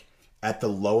like at the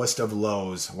lowest of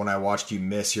lows when I watched you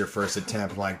miss your first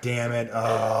attempt. I'm like, damn it.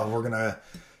 Oh, we're going to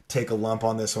take a lump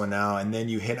on this one now. And then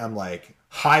you hit, I'm like,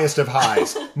 highest of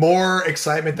highs. More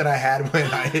excitement than I had when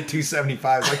I hit 275.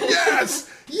 I was like,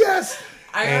 yes.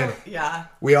 Yeah.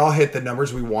 We all hit the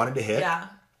numbers we wanted to hit. Yeah.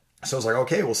 So I was like,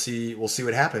 okay, we'll see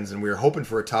what happens. And we were hoping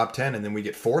for a top 10, and then we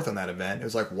get fourth on that event. It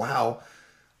was like, wow,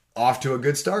 off to a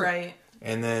good start. Right.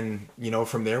 And then,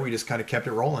 from there, we just kind of kept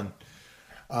it rolling.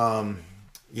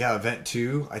 Event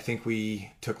 2, I think we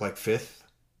took like 5th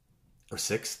or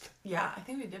 6th. Yeah, I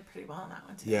think we did pretty well on that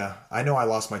one too. Yeah, I know I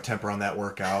lost my temper on that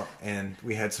workout, and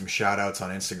we had some shout outs on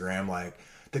Instagram like,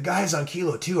 the guys on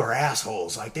Kilo 2 are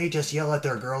assholes. Like, they just yell at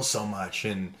their girls so much.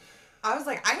 And I was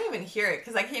like, I didn't even hear it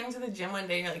because I came to the gym one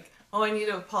day and you're like, oh, I need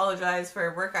to apologize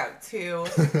for workout 2.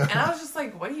 And I was just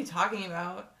like, what are you talking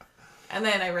about? And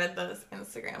then I read those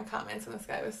Instagram comments, and this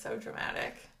guy was so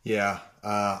dramatic. Yeah.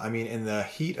 I mean, in the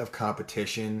heat of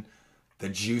competition, the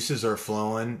juices are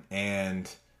flowing, and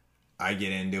I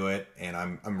get into it, and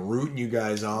I'm rooting you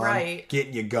guys on, right,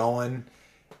 getting you going.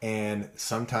 And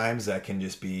sometimes that can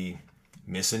just be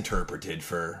misinterpreted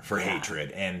for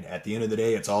hatred. And at the end of the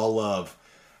day, it's all love.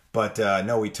 But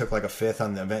no, we took like a 5th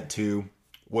on the event 2,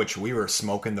 which we were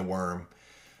smoking the worm.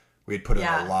 We had put in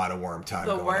a lot of worm time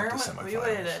the going worm, up to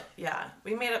semifinals.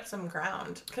 We made up some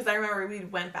ground. Because I remember we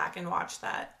went back and watched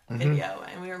that video,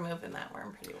 and we were moving that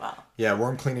worm pretty well. Yeah,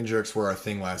 worm clean and jerks were our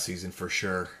thing last season for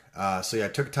sure. I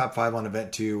took a top 5 on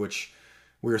event 2, which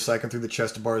we were cycling through the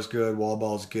chest to bars good, wall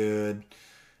balls good.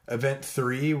 Event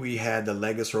 3, we had the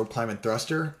legless rope climb and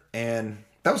thruster, and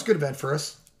that was a good event for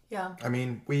us. Yeah. I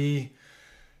mean,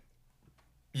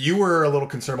 you were a little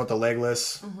concerned about the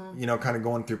legless, kind of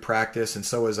going through practice, and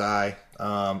so was I,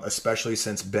 especially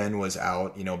since Ben was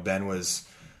out. Ben was,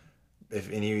 if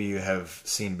any of you have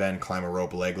seen Ben climb a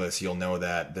rope legless, you'll know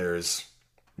that there's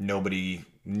nobody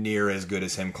near as good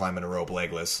as him climbing a rope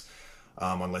legless,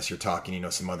 unless you're talking,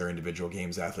 some other individual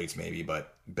games athletes maybe,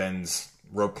 but Ben's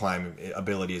rope climb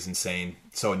ability is insane.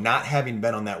 So not having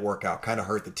Ben on that workout kind of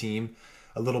hurt the team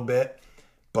a little bit,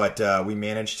 but we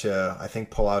managed to, I think,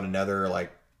 pull out another like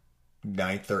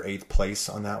 9th or 8th place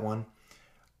on that one.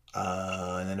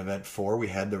 And then event 4, we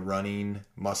had the running,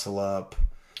 muscle up,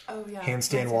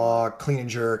 handstand walk, clean and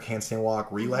jerk, handstand walk,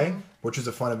 relay, which was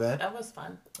a fun event. That was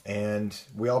fun. And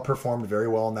we all performed very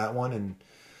well on that one, and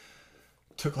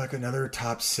took like another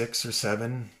top 6 or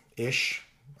 7-ish.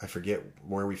 I forget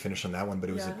where we finished on that one, but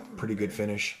it was a pretty good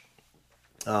finish.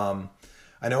 I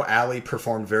know Allie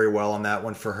performed very well on that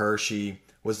one for her. She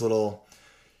was a little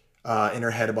in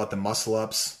her head about the muscle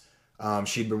ups.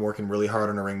 She'd been working really hard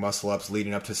on her ring muscle ups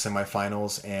leading up to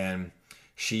semifinals, and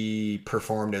she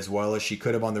performed as well as she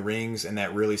could have on the rings, and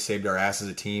that really saved our ass as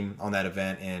a team on that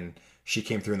event. And she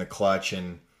came through in the clutch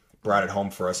and brought it home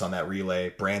for us on that relay.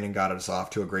 Brandon got us off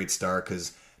to a great start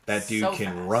because that dude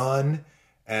can run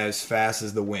as fast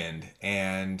as the wind,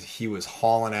 and he was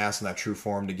hauling ass in that true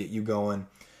form to get you going.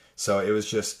 So it was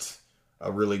just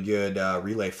a really good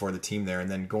relay for the team there.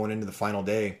 And then going into the final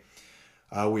day,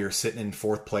 we were sitting in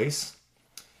 4th place.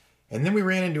 And then we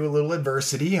ran into a little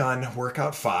adversity on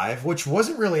workout 5, which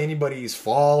wasn't really anybody's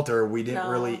fault, or we didn't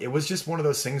really, it was just one of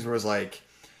those things where it was like,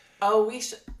 oh, we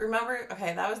should remember,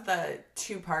 okay, that was the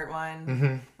 2-part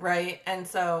one, right? And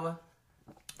so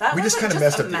that we just kind of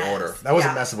messed up the order. That was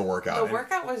a mess of a workout. The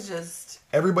workout was just,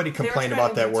 everybody complained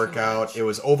about that workout. It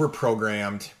was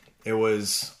over-programmed. It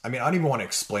was, I mean, I don't even want to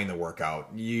explain the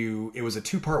workout. It was a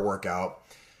 2-part workout,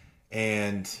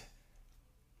 and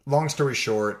long story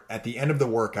short, at the end of the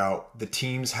workout, the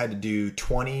teams had to do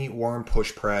 20 worm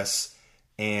push press,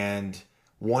 and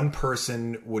one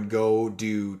person would go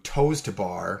do toes to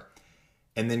bar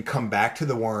and then come back to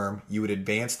the worm. You would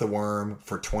advance the worm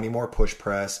for 20 more push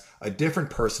press. A different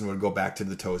person would go back to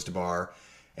the toes to bar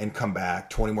and come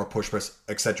back, 20 more push press,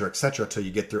 etc., till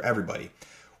you get through everybody.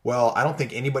 Well, I don't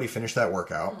think anybody finished that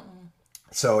workout.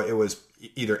 So it was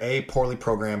either A, poorly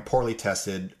programmed, poorly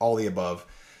tested, all the above.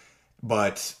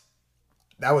 But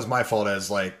that was my fault as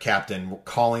like captain,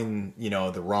 calling,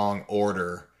 the wrong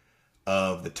order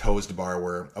of the toes to bar,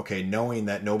 where, okay, knowing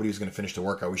that nobody was going to finish the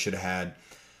workout, we should have had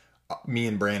me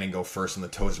and Brandon go first on the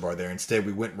toes to bar there. Instead,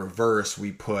 we went reverse.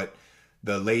 We put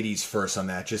the ladies first on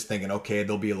that, just thinking, okay,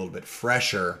 they'll be a little bit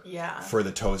fresher for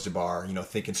the toes to bar,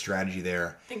 thinking strategy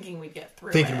there. Thinking we'd get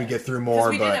through we'd get through more.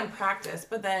 We didn't practice,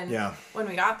 but then when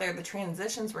we got there, the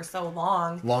transitions were so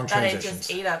long that it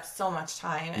just ate up so much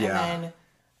time. And then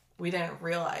we didn't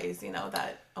realize,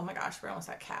 that, oh my gosh, we're almost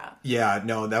at cap. Yeah,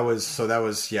 no, that was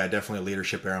definitely a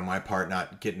leadership error on my part,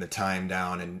 not getting the time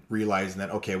down and realizing that,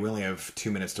 okay, we only have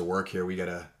 2 minutes to work here. We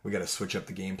gotta switch up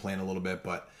the game plan a little bit,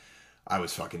 but I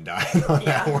was fucking dying on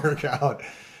that workout.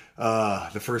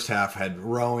 The first half had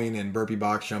rowing and burpee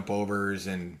box jump overs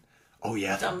and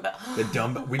the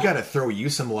dumbbell. We got to throw you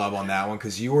some love on that one,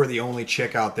 because you were the only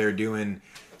chick out there doing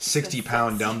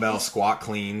 60-pound dumbbell squat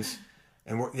cleans.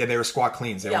 And they were squat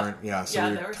cleans. They weren't, so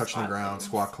we were touching the ground, cleans.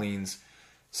 Squat cleans.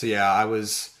 So that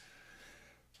was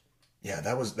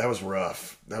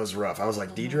rough. That was rough. I was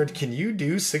like, Deidre, can you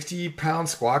do 60-pound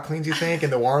squat cleans, you think?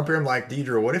 And the warm up here, I'm like,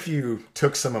 Deidre, what if you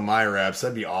took some of my reps?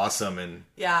 That'd be awesome. And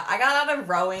I got out of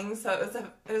rowing, so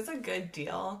it was a good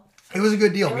deal. It was a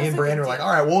good deal. Me and Brandon were like,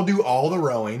 all right, we'll do all the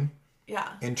rowing. Yeah.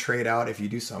 And trade out if you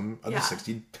do some of the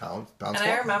 60-pound squat And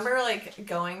I remember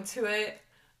going to it,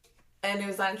 and it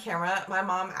was on camera. My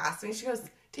mom asked me, she goes,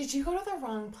 did you go to the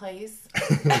wrong place?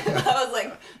 And I was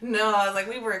like, no. I was like,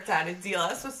 we worked out a deal. I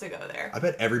was supposed to go there. I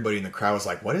bet everybody in the crowd was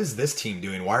like, what is this team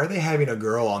doing? Why are they having a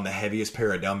girl on the heaviest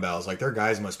pair of dumbbells? Like, their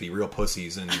guys must be real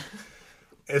pussies. And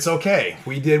it's okay.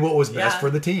 We did what was best for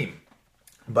the team.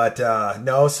 But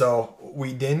no, so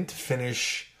we didn't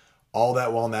finish all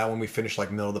that well in that one. We finished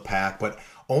like middle of the pack. But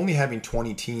only having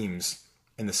 20 teams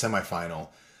in the semifinal,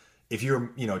 if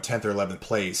you're 10th or 11th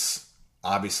place,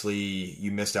 obviously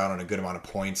you missed out on a good amount of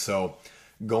points. So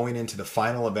going into the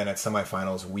final event at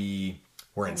semifinals, we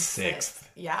were in 6th.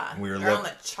 Yeah. We were on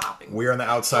the chopping. We were on the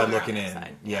outside looking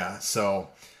in. Yeah. So,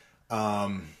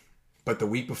 but the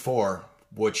week before,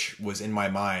 which was in my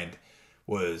mind,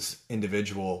 was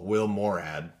individual Will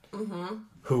Morad,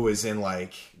 who was in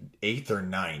like 8th or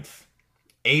 9th,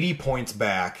 80 points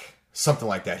back, something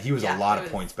like that. He was a lot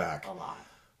of points back. A lot.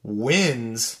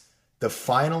 Wins the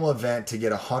final event to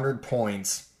get 100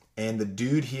 points, and the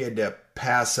dude he had to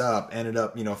pass up ended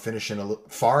up, finishing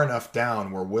far enough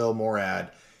down where Will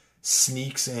Morad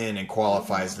sneaks in and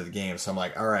qualifies to the game. So I'm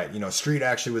like, all right, Street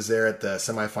actually was there at the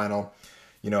semifinal,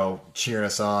 cheering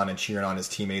us on and cheering on his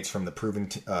teammates from the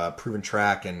proven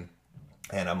track, and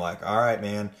I'm like, all right,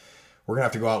 man, we're gonna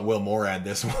have to go out Will Morad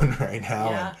this one right now.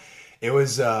 Yeah. And it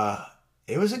was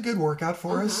a good workout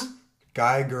for us,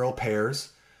 guy girl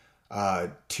pairs.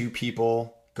 2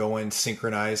 people go and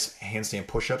synchronize handstand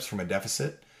push-ups from a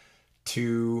deficit,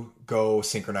 2 go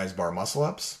synchronize bar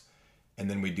muscle-ups, and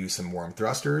then we do some warm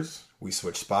thrusters. We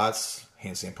switch spots,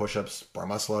 handstand push-ups, bar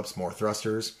muscle-ups, more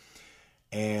thrusters,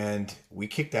 and we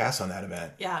kicked ass on that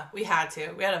event. Yeah, we had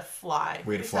to. We had to fly.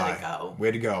 We had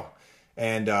to go.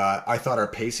 And I thought our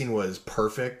pacing was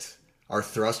perfect. Our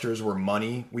thrusters were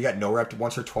money. We got no rep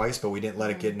once or twice, but we didn't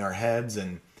let it get in our heads,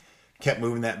 and kept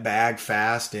moving that bag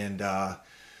fast. And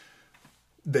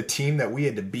the team that we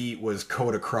had to beat was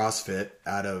Coda CrossFit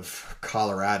out of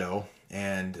Colorado,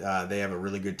 and they have a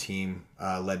really good team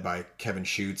led by Kevin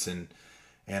Schutz, and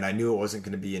I knew it wasn't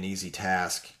going to be an easy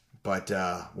task. But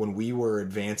when we were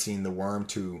advancing the worm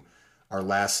to our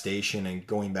last station and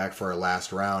going back for our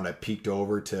last round, I peeked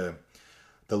over to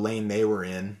the lane they were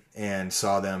in and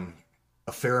saw them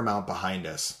a fair amount behind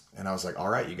us. And I was like, all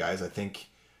right, you guys, I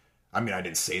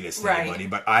didn't say this to Right. anybody,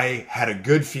 but I had a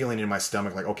good feeling in my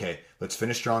stomach, like, okay, let's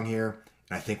finish strong here.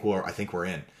 And I think we're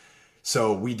in.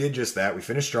 So we did just that. We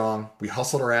finished strong. We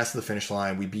hustled our ass to the finish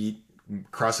line. We beat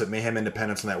CrossFit Mayhem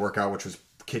Independence in that workout, which was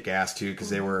kick ass too, because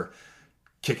they were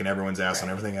kicking everyone's ass on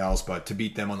everything else. But to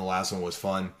beat them on the last one was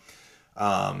fun.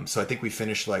 So I think we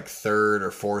finished like third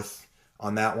or fourth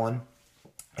on that one.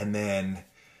 And then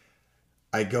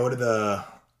I go to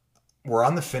we're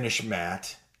on the finish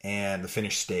mat and the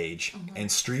finish stage,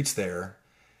 and Street's there,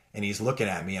 and he's looking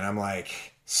at me, and I'm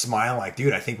like smiling like,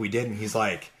 dude, I think we did. And he's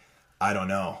like, I don't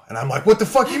know. And I'm like, what the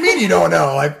fuck you mean you don't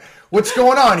know? Like, what's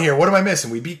going on here? What am I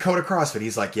missing? We beat Coda CrossFit.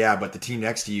 He's like, yeah, but the team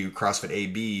next to you, CrossFit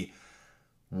AB,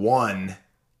 won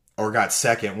or got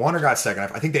second.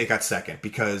 I think they got second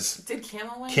because... Did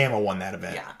Camel win? Camel won that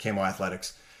event. Yeah. Camel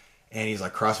Athletics. And he's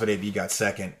like, CrossFit AB got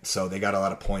second, so they got a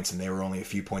lot of points, and they were only a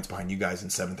few points behind you guys in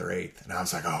 7th or 8th. And I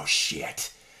was like, oh,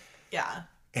 shit. Yeah.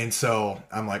 And so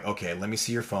I'm like, okay, let me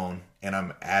see your phone. And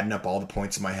I'm adding up all the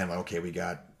points in my head. Like, okay, we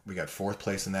got 4th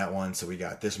place in that one, so we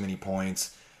got this many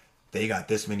points. They got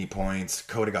this many points.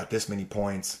 Coda got this many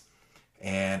points.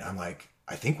 And I'm like,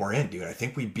 I think we're in, dude. I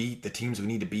think we beat the teams we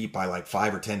need to beat by like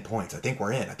 5 or 10 points. I think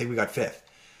we're in. I think we got 5th.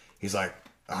 He's like,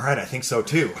 all right, I think so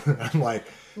too. I'm like,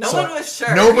 no one was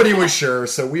sure. Nobody was sure.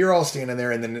 So we were all standing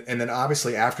there, and then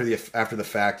obviously after the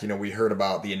fact, we heard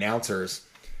about the announcers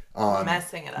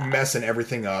messing it up, messing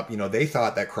everything up. They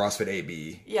thought that CrossFit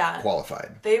AB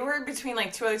qualified. They were between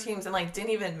like 2 other teams and like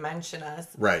didn't even mention us.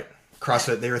 Right.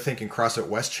 CrossFit. They were thinking CrossFit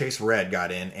West Chase Red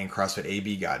got in and CrossFit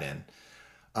AB got in,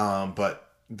 but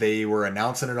they were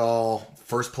announcing it all: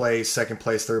 1st place, 2nd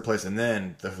place, 3rd place, and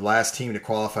then the last team to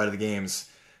qualify to the games,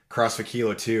 CrossFit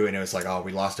Kilo 2, and it was like, oh,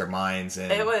 we lost our minds.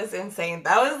 And it was insane.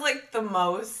 That was like the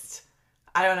most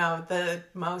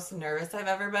nervous I've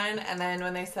ever been. And then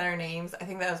when they said our names, I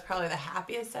think that was probably the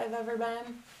happiest I've ever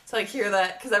been. To like hear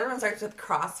that, because everyone starts with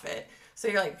CrossFit. So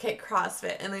you're like, okay,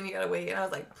 CrossFit, and then you gotta wait. And I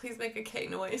was like, please make a K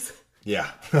noise.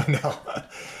 Yeah, no.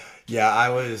 Yeah,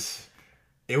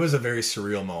 it was a very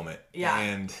surreal moment. Yeah.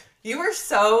 And you were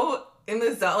so in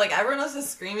the zone. Like, everyone else is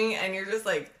screaming, and you're just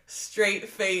like, straight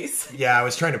face. Yeah, I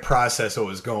was trying to process what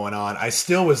was going on. I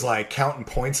still was like counting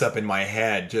points up in my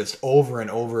head just over and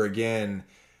over again,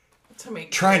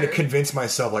 trying to convince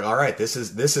myself like, all right, this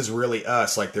is really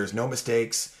us. Like, there's no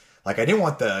mistakes. Like, I didn't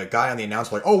want the guy on the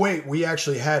announcement like, oh wait, we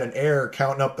actually had an error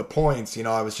counting up the points.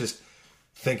 I was just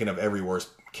thinking of every worst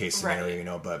case scenario,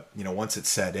 right. But once it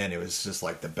set in, it was just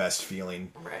like the best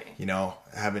feeling. Right.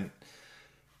 I haven't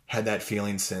had that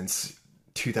feeling since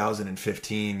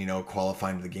 2015,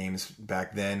 qualifying to the games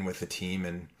back then with the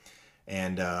team.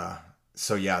 And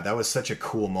so, yeah, that was such a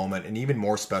cool moment, and even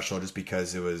more special just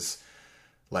because it was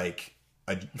like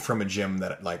from a gym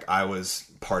that like I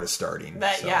was part of starting.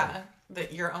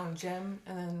 That your own gym,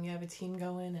 and then you have a team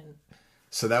going. And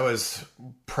so that was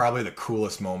probably the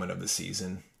coolest moment of the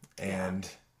season. And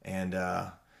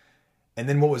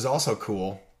then what was also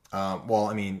cool, kind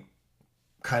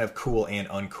of cool and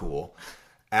uncool,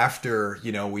 after,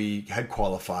 we had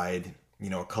qualified,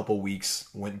 a couple weeks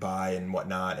went by and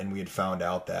whatnot, and we had found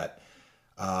out that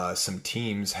some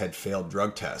teams had failed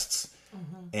drug tests.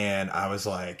 Mm-hmm. And I was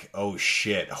like, oh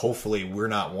shit, hopefully we're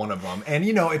not one of them. And,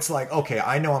 it's like, okay,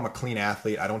 I know I'm a clean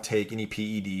athlete. I don't take any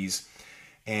PEDs.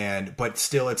 But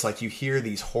still, it's like you hear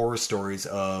these horror stories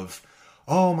of,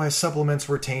 oh, my supplements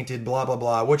were tainted, blah, blah,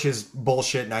 blah, which is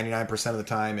bullshit 99% of the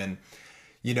time. And,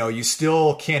 you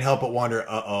still can't help but wonder,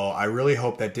 I really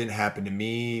hope that didn't happen to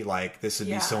me. Like, this would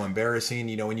be so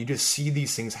embarrassing, and you just see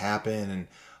these things happen. And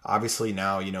obviously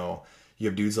now, you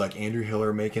have dudes like Andrew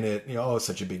Hiller making it, it's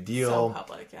such a big deal. So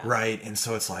public, yeah. Right. And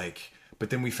so it's like, but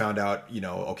then we found out,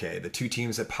 okay, the 2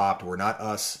 teams that popped were not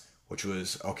us, which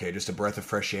was, okay, just a breath of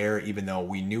fresh air. Even though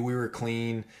we knew we were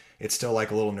clean, it's still like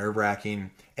a little nerve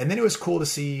wracking. And then it was cool to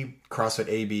see CrossFit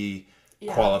AB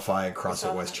qualify and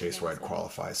CrossFit West Chase Red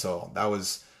qualify. So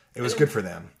it was good for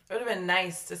them. It would have been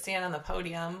nice to stand on the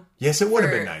podium. Yes, it would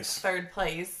have been nice. 3rd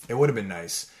place. It would have been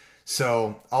nice.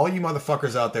 So all you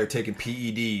motherfuckers out there taking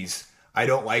PEDs, I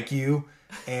don't like you,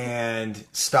 and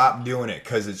stop doing it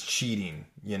because it's cheating,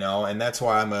 and that's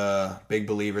why I'm a big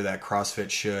believer that CrossFit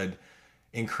should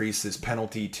increase this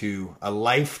penalty to a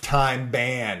lifetime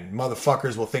ban.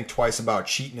 Motherfuckers will think twice about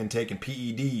cheating and taking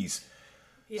PEDs.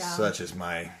 Yeah. Such is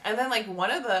my... And then like one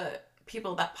of the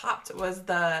people that popped was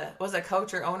a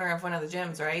coach or owner of one of the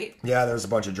gyms, right? Yeah, there was a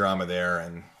bunch of drama there.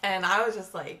 And I was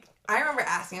just like, I remember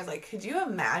asking, I was like, could you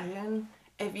imagine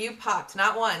if you popped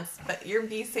not once, but your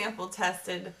B sample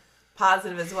tested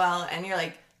positive as well, and you're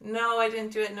like, no, I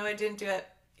didn't do it.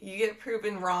 you get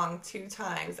proven wrong 2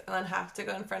 times and then have to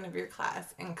go in front of your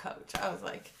class and coach. I was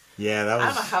like, yeah, I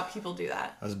don't know how people do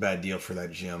that. That was a bad deal for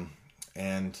that gym.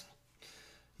 And,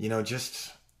 you know,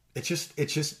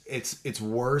 it's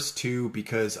worse too,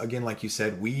 because again, like you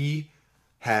said, we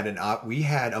had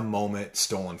a moment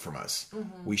stolen from us.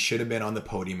 Mm-hmm. We should have been on the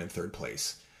podium in 3rd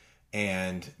place.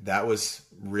 And that was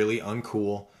really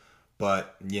uncool.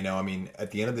 But, you know, I mean, at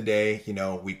the end of the day, you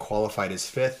know, we qualified as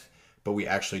 5th, but we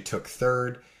actually took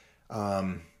 3rd,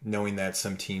 knowing that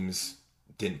some teams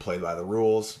didn't play by the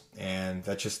rules. And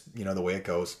that's just, you know, the way it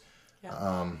goes.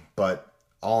 Yeah. But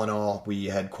all in all, we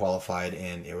had qualified,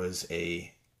 and it was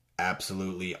a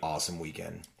absolutely awesome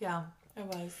weekend. Yeah, it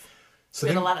was. So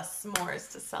we had a lot of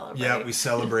s'mores to celebrate. Yeah, we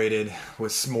celebrated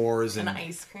with s'mores and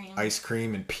ice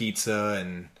cream and pizza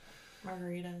and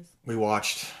margaritas. We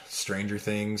watched Stranger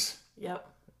Things. Yep.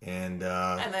 And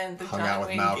then hung out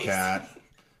with Malcat.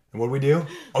 And what did we do?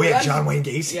 Oh yeah, John Wayne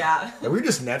Gacy. Yeah. We were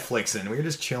just Netflixing. We were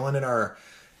just chilling in our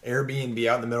Airbnb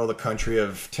out in the middle of the country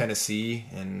of Tennessee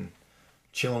and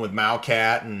chilling with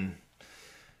Malcat and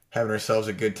having ourselves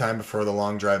a good time before the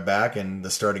long drive back and the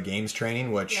start of games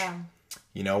training, which,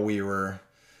 you know, we were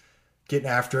getting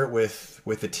after it with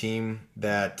the team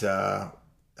that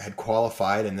had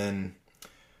qualified, and then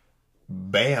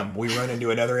bam, we run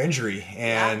into another injury.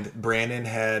 And Brandon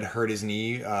had hurt his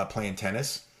knee playing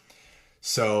tennis.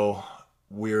 So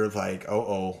we're like,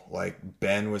 like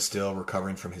Ben was still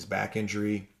recovering from his back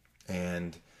injury,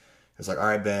 and it's like, all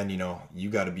right, Ben, you know, you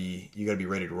got to be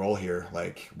ready to roll here.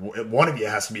 Like, one of you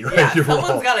has to be ready to roll.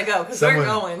 Someone's got to go, because we're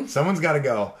going. Someone's got to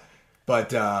go.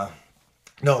 But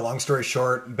no, long story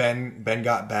short, Ben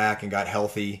got back and got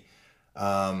healthy.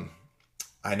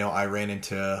 I know I ran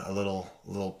into a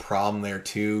little problem there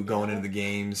too, going into the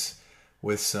games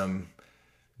with some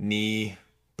knee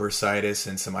bursitis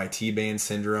and some IT band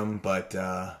syndrome, but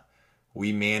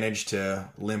we managed to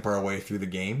limp our way through the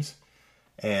games.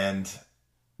 And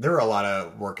there were a lot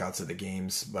of workouts at the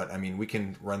games, but I mean, we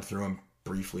can run through them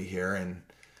briefly here. And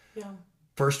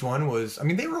first one was, I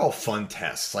mean, they were all fun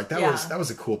tests. Like that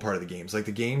was a cool part of the games. Like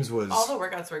the games was, all the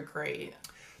workouts were great.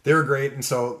 They were great. And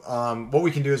so what we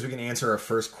can do is we can answer our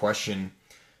first question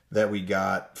that we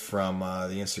got from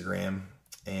the Instagram.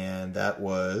 And that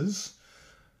was,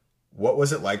 what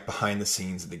was it like behind the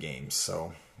scenes of the games?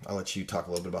 So I'll let you talk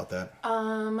a little bit about that.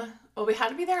 Well, we had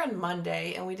to be there on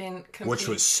Monday, and we didn't compete. Which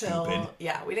was stupid.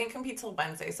 Yeah, we didn't compete till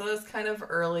Wednesday. So it was kind of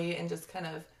early and just kind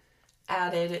of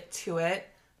added to it.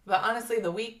 But honestly,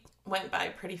 the week went by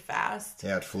pretty fast.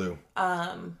 Yeah, it flew.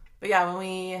 But yeah, when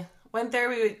we went there,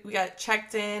 we got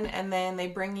checked in, and then they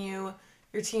bring your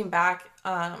team back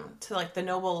to like the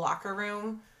Noble locker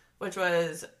room, which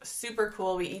was super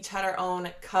cool. We each had our own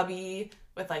cubby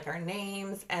with like our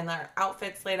names and our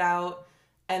outfits laid out,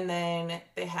 and then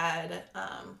they had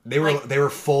they were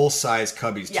full size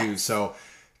cubbies too. So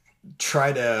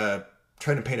try to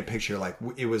paint a picture. Like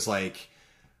it was like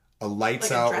a lights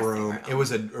out room. It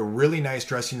was a really nice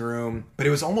dressing room, but it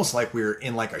was almost like we were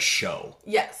in like a show.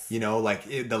 Yes. You know, like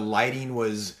the lighting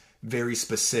was very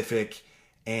specific,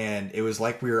 and it was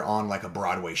like we were on like a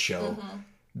Broadway show. Mm-hmm.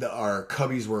 Our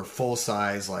cubbies were full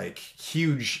size, like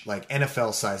huge, like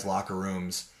NFL size locker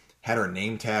rooms, had our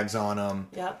name tags on them.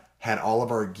 Yep. Had all of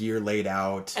our gear laid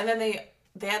out. And then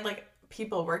they had like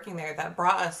people working there that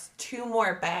brought us 2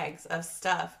 more bags of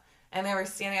stuff. And they were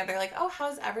standing out there like, oh,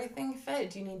 how's everything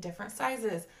fit? Do you need different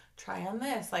sizes? Try on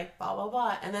this, like blah, blah,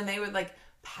 blah. And then they would like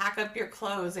pack up your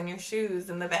clothes and your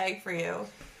shoes in the bag for you.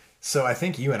 So I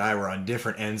think you and I were on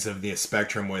different ends of the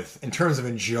spectrum in terms of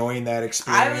enjoying that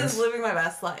experience. I was living my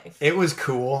best life. It was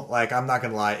cool. Like, I'm not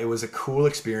going to lie. It was a cool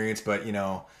experience, but you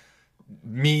know,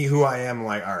 me, who I am,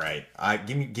 like, all right,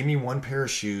 give me 1 pair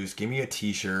of shoes, give me a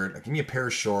t-shirt, give me a pair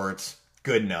of shorts,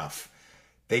 good enough.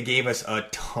 They gave us a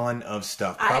ton of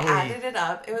stuff. I added it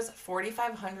up. It was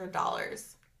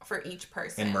 $4,500 for each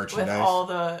person in merchandise with all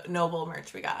the Noble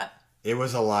merch we got. It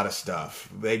was a lot of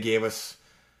stuff. They gave us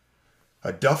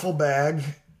a duffel bag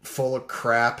full of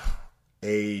crap,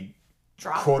 a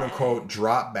quote-unquote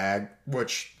drop bag,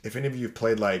 which, if any of you have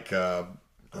played like, I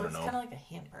don't know. It's kind of like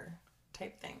a hamper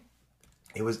type thing.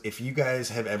 It was, if you guys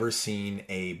have ever seen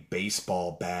a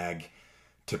baseball bag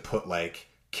to put like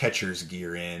catcher's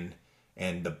gear in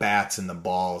and the bats and the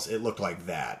balls, it looked like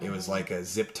that. Mm-hmm. It was like a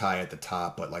zip tie at the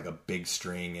top, but like a big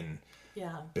string and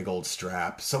big old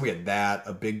strap. So we had that,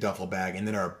 a big duffel bag, and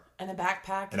then a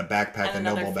backpack, a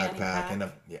Noble backpack,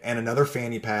 and another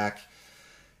fanny pack,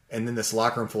 and then this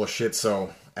locker room full of shit.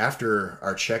 So after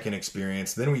our check-in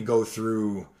experience, then we go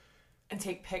through and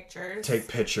take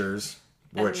pictures,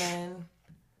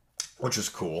 which was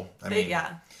cool. I mean,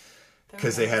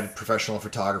 because they had a professional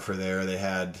photographer there.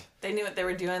 They knew what they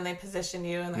were doing. They positioned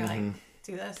you, and they're like,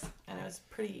 do this, and it was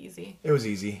pretty easy. It was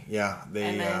easy, yeah.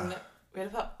 And then we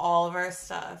had to put all of our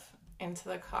stuff into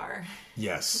the car.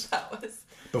 Yes. That was...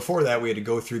 Before that, we had to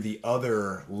go through the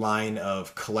other line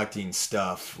of collecting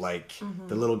stuff, like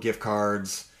the little gift card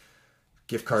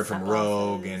from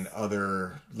Rogue, and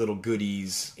other little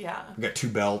goodies. Yeah. We got 2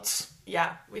 belts.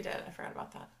 Yeah, we did. I forgot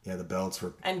about that. Yeah, the belts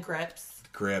were... And grips.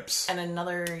 Grips. And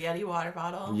another Yeti water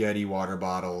bottle. Yeti water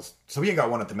bottles. So we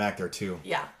got one at the Mac there, too.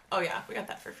 Yeah. Oh, yeah. We got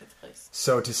that for 5th place.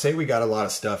 So to say we got a lot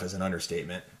of stuff is an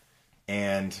understatement.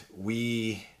 And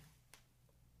we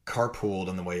carpooled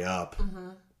on the way up.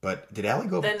 But did Allie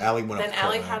go? Allie went up. Then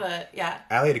Allie had to,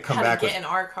 Allie had to come back. Get in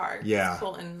our car. Yeah.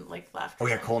 Colton left. Oh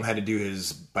yeah, Colton had to do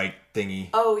his bike thingy.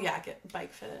 Oh yeah, get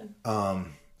bike fitted.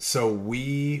 So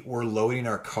we were loading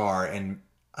our car, and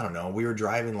I don't know, we were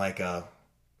driving like a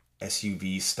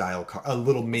SUV style car, a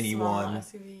little mini one.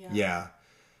 SUV, yeah.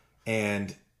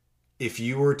 And if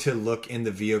you were to look in the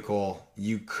vehicle,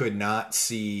 you could not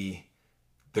see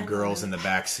the girls in the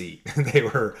back seat. They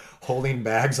were holding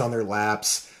bags on their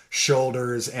laps,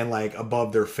 shoulders, and like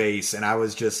above their face, and I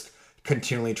was just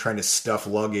continually trying to stuff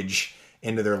luggage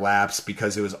into their laps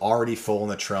because it was already full in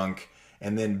the trunk.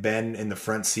 And then Ben in the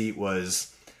front seat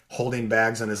was holding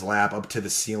bags on his lap up to the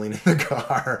ceiling in the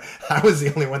car. I was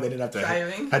the only one that didn't have to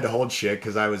had to hold shit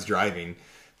because I was driving,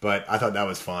 but I thought that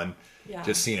was fun. Yeah.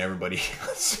 Just seeing everybody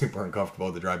super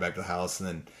uncomfortable to drive back to the house. And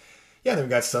then then we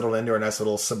got settled into our nice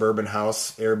little suburban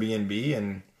house Airbnb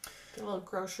and did a little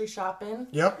grocery shopping.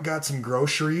 Yep, got some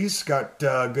groceries, got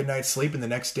a good night's sleep, and the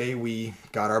next day we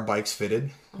got our bikes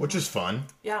fitted, which is fun.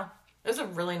 Yeah, it was a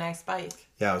really nice bike.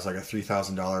 Yeah, it was like a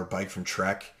 $3,000 bike from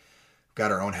Trek.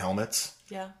 Got our own helmets.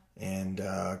 Yeah. And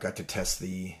got to test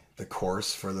the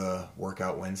course for the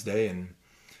workout Wednesday, and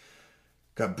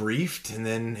got briefed, and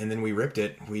then we ripped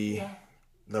it. The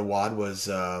WOD was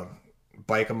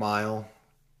bike a mile,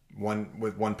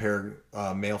 one pair,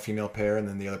 male female pair, and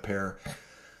then the other pair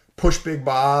push Big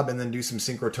Bob, and then do some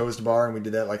synchro toes to bar, and we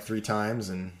did that like 3 times.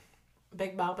 And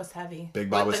Big Bob was heavy.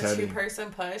 Big Bob was heavy. The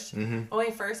 2-person push. When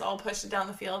we first all pushed it down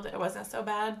the field, it wasn't so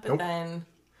bad, but then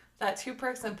that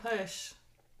 2-person push.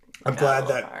 I'm glad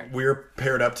that we were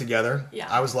paired up together. Yeah.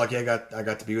 I was lucky I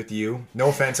got to be with you. No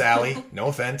offense, Allie. No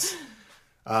offense.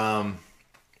 But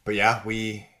yeah,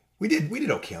 we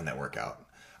did okay on that workout.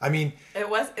 I mean, it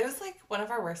was like one of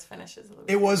our worst finishes of the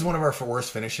week. It was one of our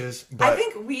worst finishes, but I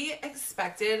think we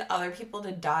expected other people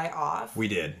to die off. We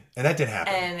did, and that didn't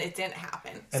happen. And it didn't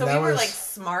happen. And so we were like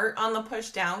smart on the push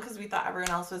down because we thought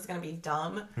everyone else was going to be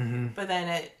dumb. But then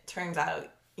it turns out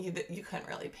you couldn't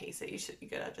really pace it. You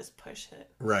could have just pushed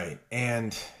it. Right.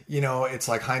 And it's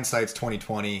like hindsight's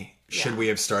 2020. Should we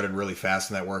have started really fast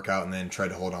in that workout and then tried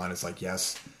to hold on? It's like,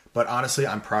 yes. But honestly,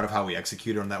 I'm proud of how we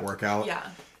executed on that workout. Yeah.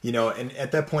 And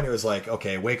at that point it was like,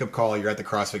 okay, wake up call. You're at the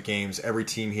CrossFit Games. Every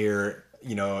team here,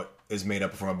 is made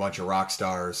up from a bunch of rock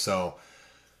stars. So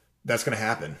that's going to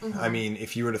happen. I mean,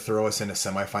 if you were to throw us in a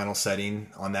semifinal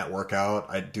setting on that workout,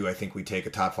 I think we take a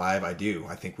top 5. I do.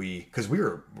 I think because we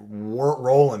were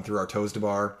rolling through our toes to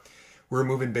bar. We were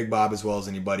moving Big Bob as well as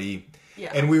anybody.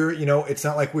 Yeah. And we were, it's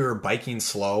not like we were biking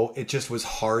slow. It just was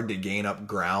hard to gain up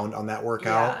ground on that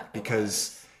workout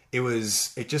because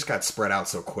it just got spread out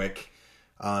so quick.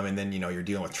 And then, you're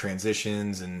dealing with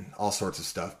transitions and all sorts of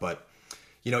stuff. But,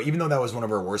 even though that was one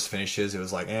of our worst finishes, it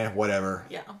was like, whatever.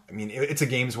 Yeah. I mean, it's a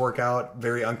games workout,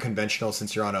 very unconventional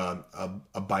since you're on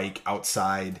a bike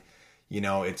outside.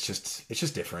 It's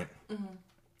just different.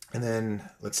 And then,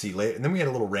 let's see, and then we had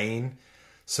a little rain.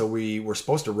 So we were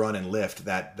supposed to run and lift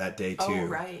that day too. Oh,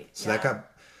 right.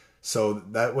 So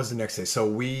that was the next day. So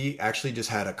we actually just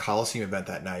had a Coliseum event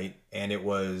that night, and it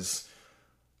was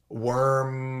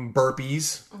worm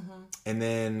burpees. And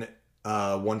then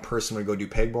one person would go do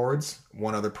pegboards.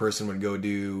 One other person would go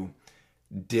do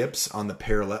dips on the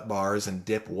parallel bars and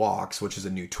dip walks, which is a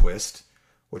new twist,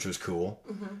 which was cool.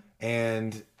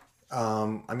 And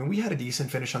we had a decent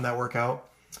finish on that workout.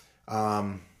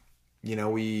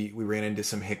 We ran into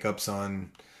some hiccups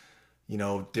on,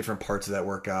 different parts of that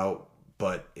workout,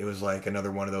 but it was like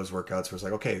another one of those workouts where it's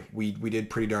like, okay, we did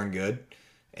pretty darn good.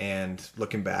 And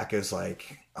looking back is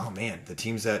like, oh man, the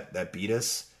teams that beat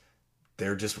us,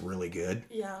 they're just really good.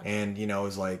 Yeah. And, it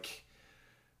was like,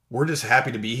 we're just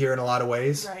happy to be here in a lot of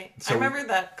ways. Right. So I remember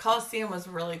that Coliseum was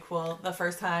really cool the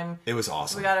first time. It was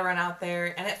awesome. We got to run out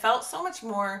there, and it felt so much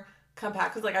more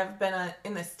compact because I've been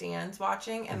in the stands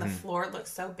watching, and the floor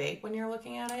looks so big when you're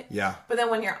looking at it. Yeah. But then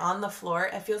when you're on the floor,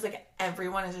 it feels like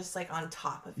everyone is just like on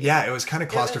top of you. Yeah, it was kind of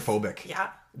claustrophobic. Yeah.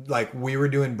 Like we were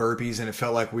doing burpees, and it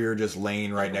felt like we were just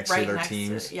laying right next to their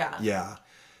teams. Yeah. Yeah.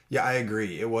 Yeah, I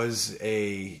agree. It was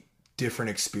a different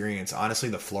experience. Honestly,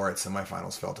 the floor at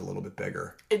semifinals felt a little bit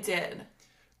bigger, It did.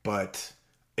 but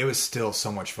it was still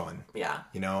so much fun. Yeah.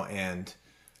 And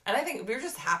I think we were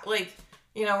just happy. Like,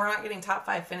 we're not getting top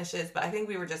 5 finishes, but I think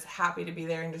we were just happy to be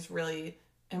there and just really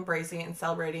embracing it and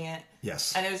celebrating it.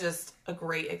 yes, And it was just a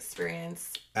great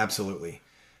experience. absolutely.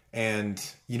 And,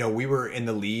 we were in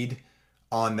the lead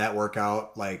on that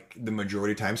workout like the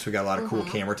majority of time. So we got a lot of cool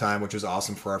camera time, which was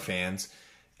awesome for our fans.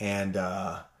 And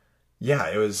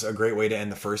it was a great way to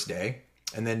end the first day.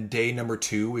 And then day number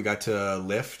 2, we got to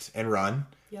lift and run,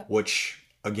 Yep. which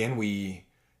again, we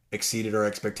exceeded our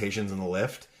expectations in the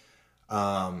lift.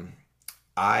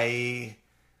 I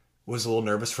was a little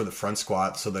nervous for the front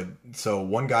squat. So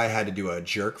one guy had to do a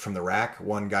jerk from the rack.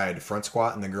 One guy had to front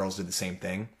squat, and the girls did the same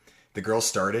thing. The girls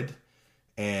started,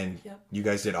 and you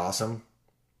guys did awesome.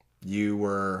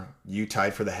 You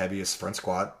tied for the heaviest front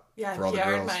squat. Yeah, for all I the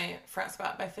PR'd girls. my front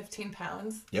squat by 15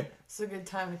 pounds. Yep. It's a good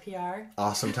time to PR.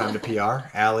 Awesome time to PR.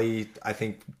 Allie, I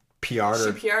think, PR'd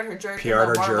She PR'd her jerk. PR'd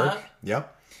her jerk. Up.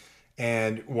 Yep.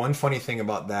 And one funny thing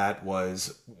about that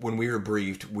was when we were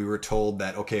briefed, we were told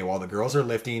that, okay, while the girls are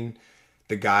lifting,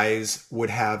 the guys would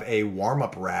have a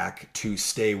warm-up rack to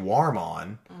stay warm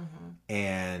on.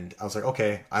 And I was like,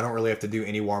 okay, I don't really have to do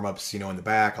any warm-ups, in the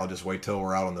back. I'll just wait till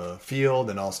we're out on the field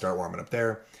and I'll start warming up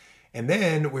there. And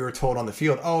then we were told on the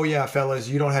field, oh yeah, fellas,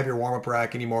 you don't have your warm-up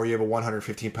rack anymore. You have a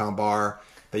 115-pound bar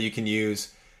that you can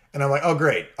use. And I'm like, oh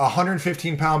great, a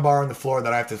 115-pound bar on the floor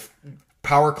that I have to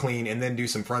power clean and then do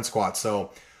some front squats.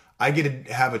 So I get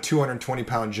to have a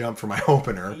 220-pound jump for my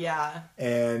opener. Yeah.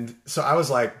 And so I was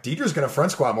like, Deidre's going to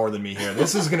front squat more than me here.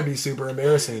 This is going to be super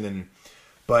embarrassing.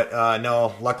 But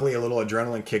no, luckily a little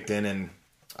adrenaline kicked in and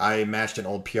I matched an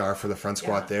old PR for the front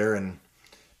squat there, and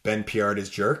Ben PR'd his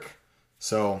jerk.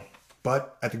 So,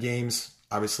 but at the games,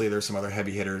 obviously there's some other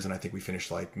heavy hitters, and I think we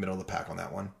finished like middle of the pack on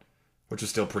that one, which was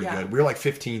still pretty good. We were like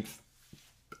 15th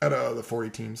out of the 40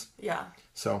 teams. Yeah.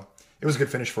 So it was a good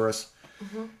finish for us,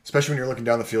 especially when you're looking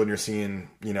down the field and you're seeing,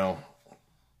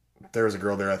 there was a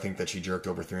girl there, I think that she jerked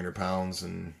over 300 pounds.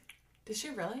 And Did she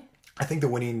really? I think the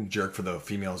winning jerk for the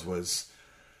females was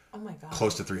Oh my God.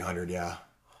 close to 300. Yeah.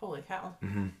 Holy cow.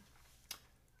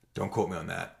 Don't quote me on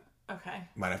that. Okay.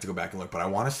 Might have to go back and look, but I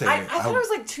want to say I thought it was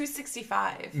like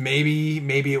 265.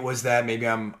 maybe it was that. Maybe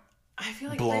I'm I feel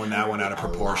like blowing that one out of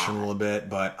 300 proportion a lot. little bit,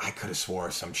 but I could have swore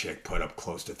some chick put up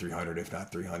close to 300, if not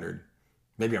 300.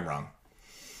 Maybe I'm wrong.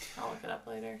 I'll look it up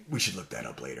later. We should look that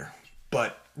up later.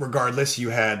 But regardless, you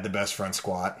had the best front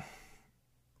squat.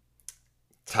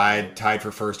 Tied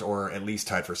for first, or at least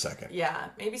tied for second. Yeah,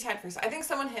 maybe tied for. I think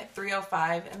someone hit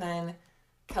 305, and then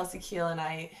Kelsey Keel and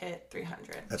I hit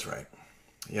 300. That's right.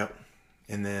 Yep.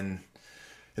 And then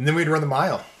we had to run the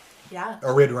mile. Yeah.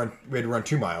 Or we had to run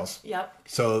 2 miles. Yep.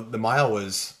 So the mile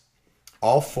was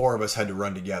all 4 of us had to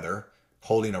run together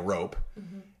holding a rope.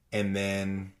 And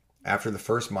then after the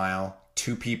first mile,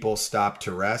 2 people stopped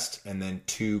to rest, and then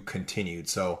 2 continued.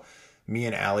 So me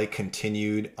and Allie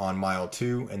continued on mile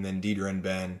 2, and then Deidre and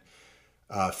Ben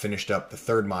finished up the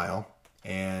 3rd mile.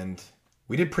 And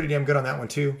we did pretty damn good on that one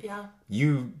too. Yeah.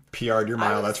 You PR'd your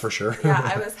mile, that's for sure. Yeah,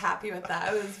 I was happy with that.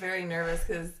 I was very nervous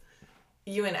because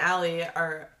you and Allie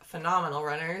are phenomenal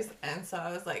runners, and so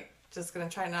I was like, just gonna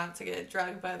try not to get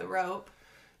drugged by the rope.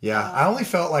 Yeah, I only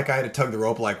felt like I had to tug the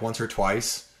rope like once or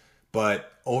twice,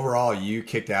 but overall you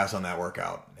kicked ass on that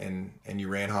workout, and you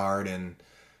ran hard. And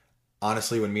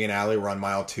honestly, when me and Allie were on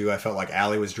mile 2, I felt like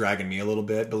Allie was dragging me a little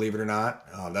bit, believe it or not.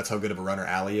 That's how good of a runner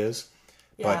Allie is.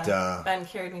 Yeah, But Ben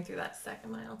carried me through that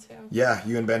second mile too. yeah,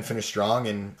 you and Ben finished strong,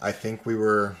 and I think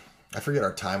I forget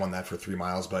our time on that for 3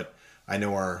 miles, but I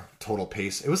know our total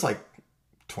pace, it was like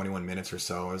 21 minutes or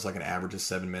so. It was like an average of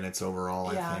 7 minutes overall,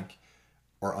 I think.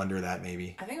 Or under that,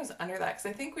 maybe. I think it was under that, because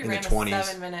I think we In ran the a 20s.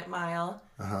 7-minute mile.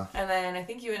 And then I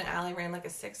think you and Allie ran like a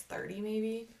 6:30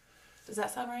 maybe. Does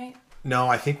that sound right? No,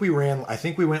 I think we went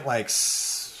like,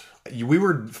 we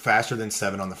were faster than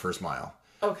 7 on the first mile.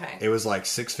 Okay. It was like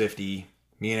 6:50.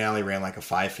 Me and Allie ran like a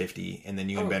 5:50, and then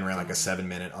you and Ben ran like a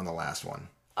 7-minute on the last one.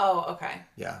 Oh, okay.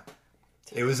 Yeah.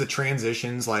 It was the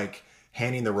transitions, like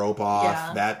handing the rope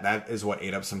off. Yeah. That is what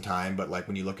ate up some time. But like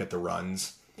when you look at the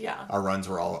runs, Yeah. our runs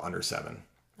were all under 7.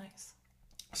 Nice.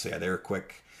 So yeah, they were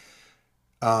quick.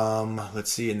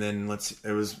 Let's see, and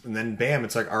then bam,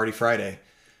 it's like already Friday.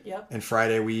 Yep. And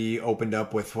Friday we opened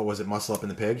up with, what was it, Muscle Up in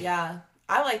the Pig? Yeah.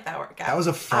 I like that workout. That was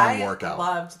a fun workout. I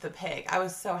loved the pig. I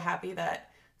was so happy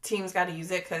that teams got to use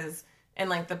it, because in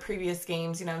like the previous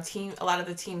games, a lot of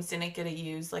the teams didn't get to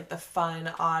use like the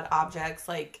fun, odd objects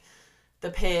like the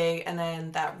pig and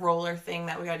then that roller thing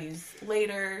that we got to use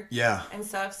later. Yeah. And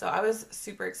stuff. So I was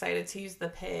super excited to use the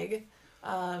pig.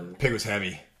 Pig was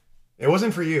heavy. It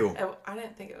wasn't for you. I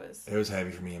didn't think it was. It was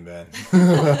heavy for me and Ben.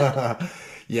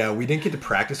 Yeah, we didn't get to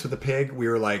practice with the pig. We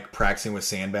were like practicing with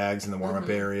sandbags in the warm-up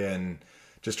area and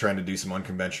just trying to do some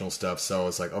unconventional stuff. So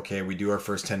it's like, okay, we do our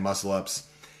first 10 muscle ups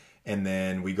and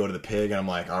then we go to the pig and I'm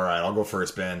like, all right, I'll go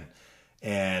first, Ben.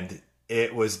 And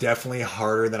it was definitely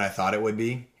harder than I thought it would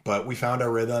be, but we found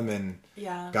our rhythm and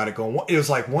got it going. It was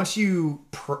like once you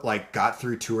got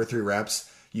through 2 or 3 reps,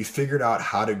 you figured out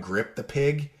how to grip the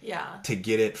pig to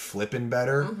get it flipping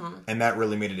better. And that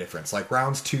really made a difference. Like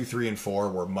rounds 2, 3, and 4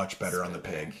 were much better on the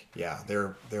pig. Yeah,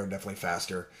 they're definitely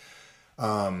faster.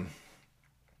 And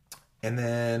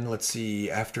then let's see,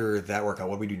 after that workout,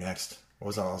 what did we do next? What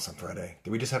was else on Friday?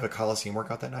 Did we just have a Coliseum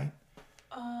workout that night?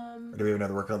 Or did we have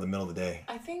another workout in the middle of the day?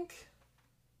 I think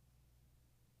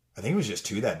it was just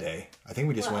 2 that day. I think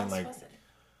we just went like...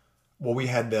 Well, we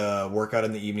had the workout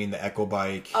in the evening, the echo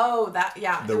bike. Oh, that,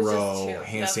 yeah. The row,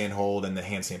 handstand hold, and the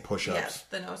handstand push-ups. Yes,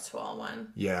 the nose to wall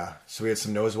one. Yeah. So we had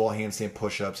some nose wall handstand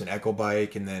push-ups and echo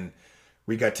bike, and then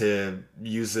we got to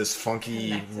use this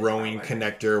funky rowing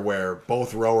connector where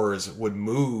both rowers would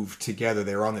move together.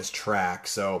 They were on this track,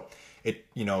 so it,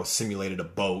 simulated a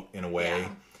boat in a way. Yeah,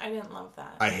 I didn't love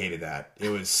that. I hated that. It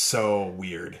was so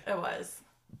weird. It was.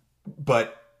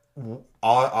 But...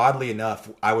 oddly enough,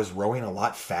 I was rowing a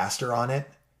lot faster on it,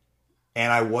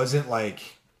 and I wasn't like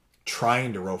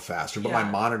trying to row faster, but my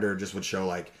monitor just would show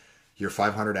like your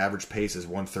 500 average pace is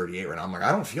 138 right now. I'm like,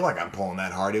 I don't feel like I'm pulling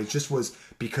that hard. It just was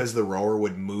because the rower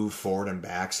would move forward and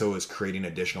back, so it was creating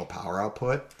additional power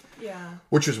output. Yeah,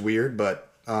 which was weird,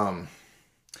 but we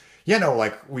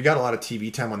got a lot of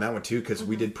TV time on that one too because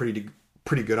we did pretty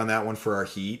good on that one for our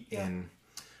heat and.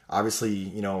 Obviously,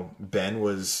 Ben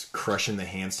was crushing the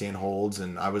handstand holds,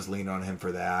 and I was leaning on him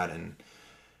for that. And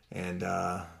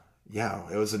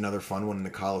it was another fun one in the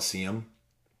Coliseum.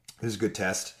 It was a good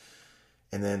test.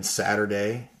 And then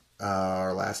Saturday,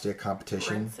 our last day of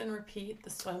competition. Rinse and repeat, the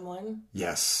swim one.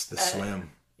 Yes, the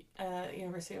swim.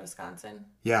 University of Wisconsin.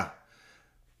 Yeah.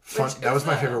 Fun. That was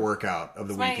my favorite workout of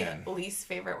the weekend. My least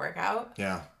favorite workout.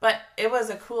 Yeah. But it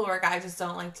was a cool workout. I just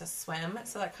don't like to swim,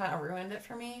 so that kind of ruined it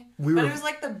for me. But it was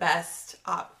like the best.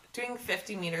 Doing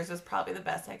 50 meters was probably the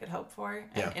best I could hope for.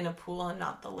 And in a pool and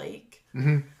not the lake.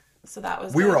 Mm-hmm. So that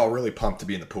was. We were all really pumped to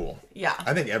be in the pool. Yeah.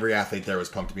 I think every athlete there was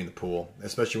pumped to be in the pool,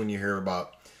 especially when you hear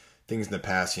about things in the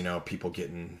past. People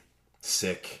getting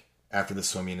sick after the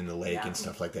swimming in the lake and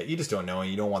stuff like that. You just don't know,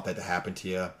 and you don't want that to happen to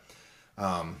you.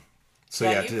 So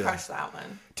you crushed that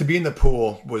one. To be in the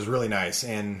pool was really nice,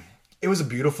 and it was a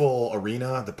beautiful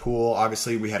arena. The pool,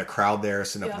 obviously, we had a crowd there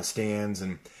sitting up in the stands,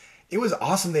 and it was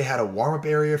awesome. They had a warm up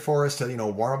area for us to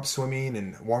warm up swimming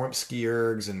and warm up ski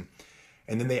ergs, and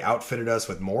then they outfitted us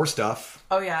with more stuff.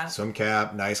 Oh yeah, swim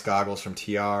cap, nice goggles from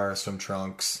TR, swim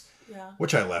trunks. Yeah,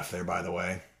 which I left there, by the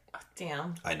way. Oh,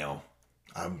 damn. I know.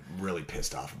 I'm really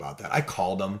pissed off about that. I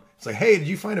called them. It's like, hey, did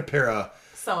you find a pair of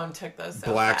someone took those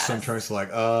black swim trunks? Like,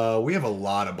 we have a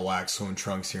lot of black swim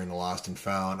trunks here in the Lost and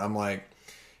Found. I'm like,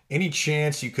 any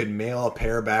chance you could mail a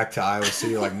pair back to Iowa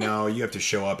City? Like, no, you have to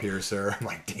show up here, sir. I'm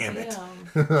like, damn it.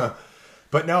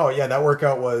 But no, that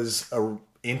workout was a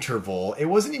interval. It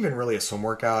wasn't even really a swim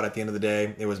workout at the end of the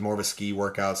day. It was more of a ski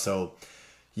workout. So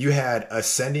you had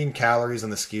ascending calories on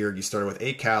the ski erg. You started with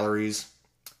 8 calories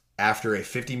after a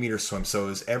 50-meter swim. So it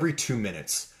was every 2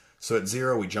 minutes. So at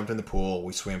 0, we jumped in the pool,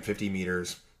 we swam 50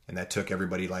 meters, and that took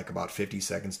everybody like about 50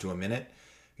 seconds to a minute.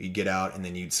 You'd get out, and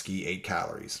then you'd ski 8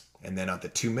 calories. And then at the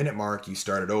 2-minute mark, you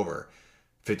started over.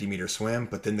 50-meter swim,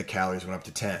 but then the calories went up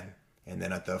to 10. And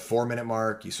then at the 4-minute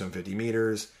mark, you swim 50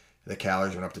 meters, the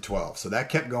calories went up to 12. So that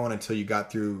kept going until you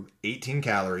got through 18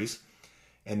 calories.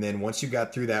 And then once you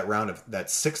got through that that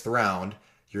 6th round,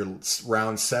 your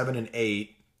round 7 and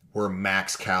 8 were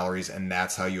max calories, and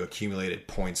that's how you accumulated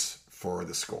points for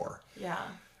the score. Yeah.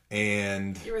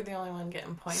 And you were the only one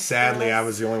getting points. Sadly, I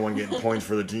was the only one getting points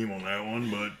for the team on that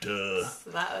one, but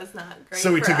so that was not great.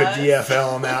 So we took a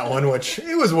DFL on that one, which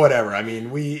it was whatever. I mean,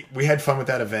 we had fun with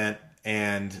that event,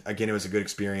 and again, it was a good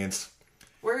experience.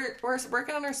 We're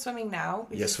working on our swimming now.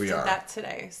 Yes, we did are. That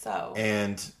today. So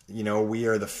and we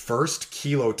are the first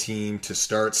kilo team to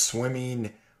start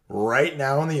swimming right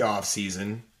now in the off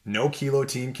season. No kilo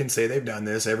team can say they've done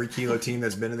this. Every kilo team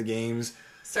that's been to the games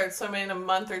start swimming a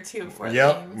month or two before the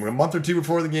games. A month or two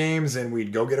before the games, and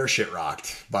we'd go get our shit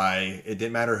rocked by, it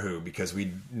didn't matter who, because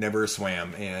we never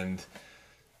swam.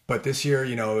 But this year,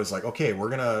 it was like, okay, we're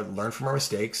going to learn from our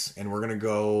mistakes, and we're going to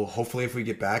go, hopefully if we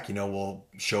get back, we'll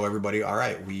show everybody, all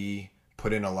right, we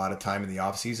put in a lot of time in the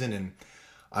off season, and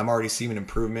I'm already seeing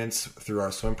improvements through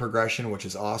our swim progression, which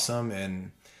is awesome.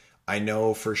 And I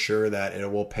know for sure that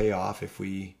it will pay off if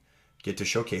we get to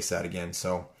showcase that again.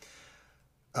 So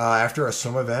after our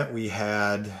swim event, we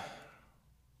had,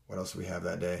 what else did we have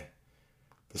that day?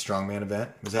 The strongman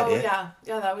event. Was that it? Yeah,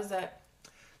 that was it.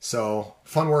 So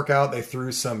fun workout. They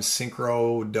threw some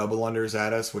synchro double unders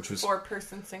at us, which was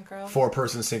 4-person synchro.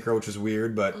 4-person synchro, which was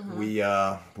weird, but we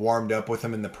warmed up with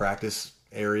them in the practice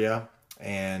area,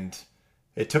 and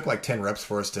it took like 10 reps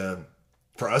for us to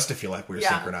feel like we were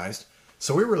synchronized.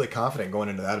 So we were really confident going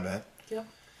into that event. Yep.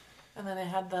 And then I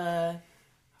had the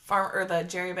the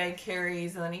jerry bag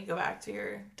carries, and then you go back to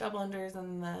your double unders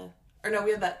and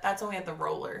we had that. That's when we had the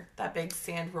roller, that big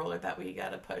sand roller that we got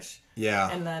to push.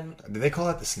 Yeah. And then did they call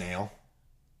that the snail?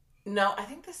 No, I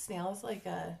think the snail is like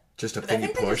just a thing you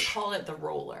push. They just called it the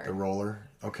roller. The roller.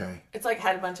 Okay. It's like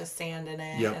had a bunch of sand in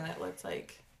it, and it looked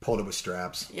like pulled it with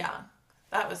straps. Yeah,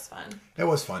 that was fun. It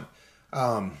was fun.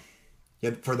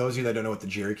 For those of you that don't know what the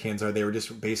jerry cans are, they were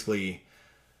just basically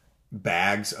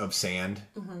bags of sand.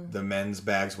 Mm-hmm. The men's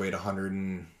bags weighed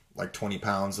 120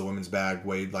 pounds. The women's bag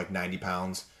weighed like 90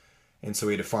 pounds. And so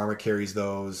we had a farmer carries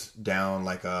those down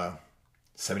like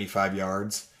 75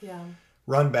 yards. Yeah.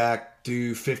 Run back,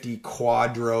 do 50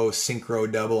 quadro synchro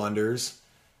double unders.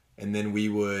 And then we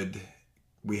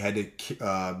had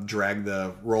to drag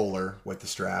the roller with the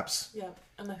straps. Yep.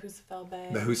 And the Husafell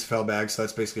bag. The Husafell bag. So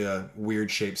that's basically a weird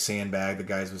shaped sandbag. The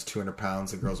guys was 200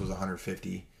 pounds. The girls was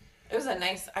 150. It was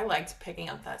I liked picking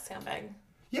up that sandbag.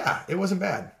 Yeah, it wasn't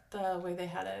bad. The way they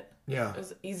had it. Yeah. It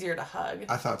was easier to hug.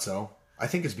 I thought so. I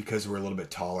think it's because we're a little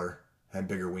bit taller, had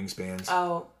bigger wingspans.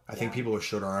 Oh, I think people with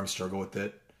shorter arms struggle with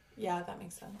it. Yeah, that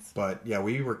makes sense. But yeah,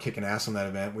 we were kicking ass on that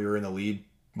event. We were in the lead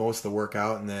most of the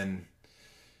workout, and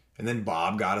then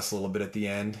Bob got us a little bit at the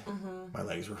end. Mm-hmm. My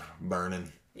legs were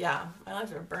burning. Yeah, my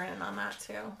legs were burning on that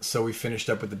too. So we finished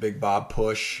up with the big Bob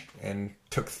push and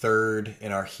took third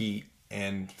in our heat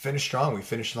and finished strong. We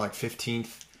finished in like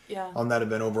 15th on that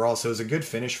event overall. So it was a good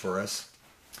finish for us.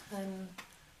 And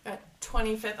got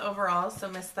 25th overall, so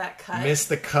missed that cut. Missed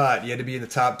the cut. You had to be in the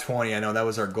top 20. I know that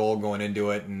was our goal going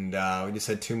into it, and we just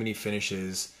had too many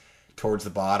finishes towards the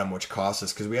bottom, which cost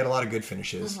us because we had a lot of good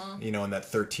finishes, in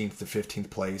that 13th to 15th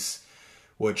place,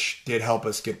 which did help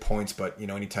us get points. But,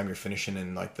 anytime you're finishing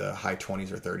in like the high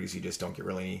 20s or 30s, you just don't get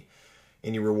really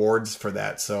any rewards for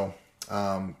that. So,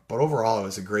 but overall, it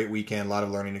was a great weekend, a lot of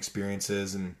learning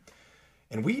experiences, and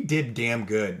we did damn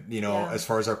good, as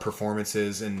far as our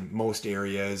performances in most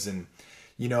areas. And,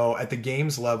 at the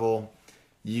games level,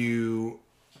 you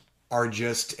are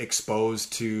just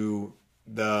exposed to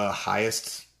the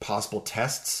highest possible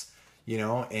tests,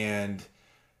 and,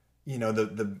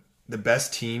 the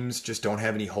best teams just don't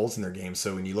have any holes in their game.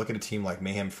 So when you look at a team like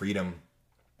Mayhem Freedom,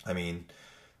 I mean,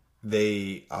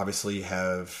 they obviously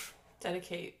have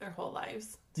dedicate their whole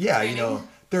lives. Yeah, training.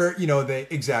 They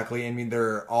exactly. I mean,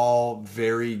 they're all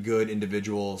very good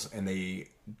individuals, and they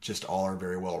just all are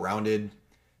very well rounded.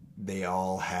 They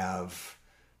all have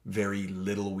very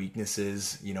little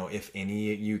weaknesses. If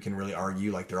any, you can really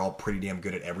argue like they're all pretty damn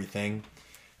good at everything.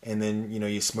 And then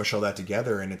you smush all that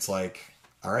together, and it's like,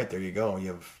 all right, there you go.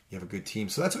 You have a good team.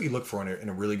 So that's what you look for in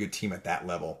a really good team at that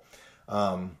level.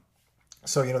 So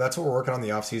that's what we're working on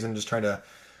the off season, just trying to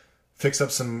fix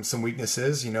up some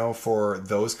weaknesses, for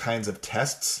those kinds of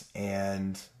tests,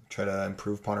 and try to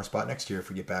improve upon our spot next year if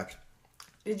we get back.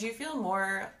 Did you feel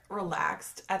more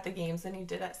relaxed at the games than you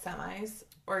did at semis?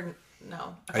 Or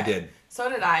no? Okay. I did. So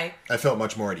did I. I felt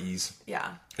much more at ease.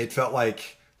 Yeah. It felt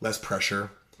like less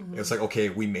pressure. Mm-hmm. It was like, okay,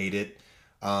 we made it.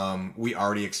 We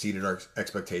already exceeded our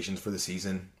expectations for the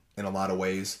season in a lot of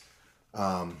ways.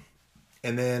 And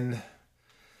then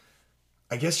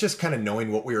I guess just kind of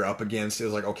knowing what we were up against, it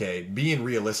was like, okay, being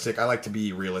realistic. I like to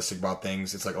be realistic about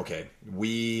things. It's like, okay,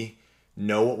 we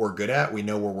know what we're good at. We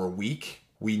know where we're weak.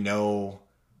 We know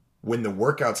when the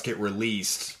workouts get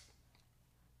released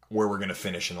where we're going to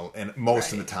finish. And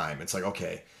most of the time, it's like,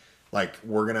 okay, like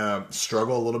we're going to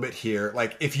struggle a little bit here.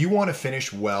 Like if you want to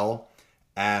finish well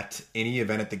at any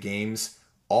event at the games,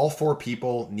 all 4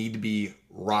 people need to be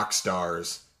rock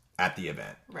stars at the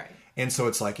event. Right. And so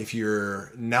it's like, if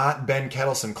you're not Ben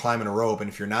Kettleson climbing a rope, and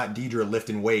if you're not Deidre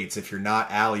lifting weights, if you're not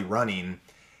Allie running,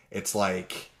 it's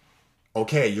like,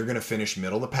 okay, you're going to finish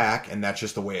middle of the pack, and that's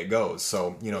just the way it goes.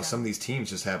 So, some of these teams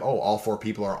just have, all 4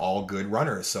 people are all good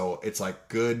runners. So it's like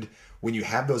good when you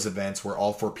have those events where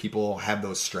all 4 people have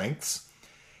those strengths,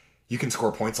 you can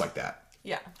score points like that.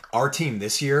 Yeah. Our team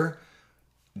this year,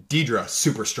 Deidre,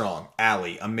 super strong.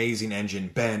 Allie, amazing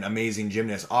engine. Ben, amazing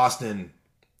gymnast. Austin,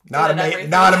 not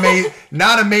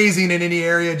amazing in any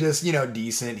area, just,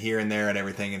 decent here and there and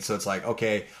everything. And so it's like,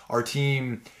 okay, our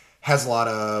team has a lot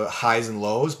of highs and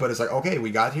lows, but it's like, okay, we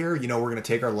got here, we're going to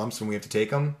take our lumps when we have to take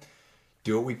them.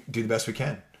 Do the best we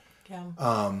can.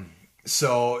 Yeah.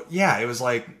 So yeah, it was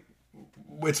like,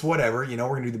 it's whatever, we're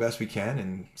gonna do the best we can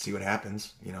and see what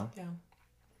happens, Yeah.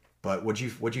 But what'd you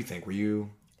think? Were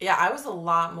you? Yeah, I was a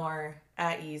lot more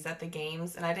at ease at the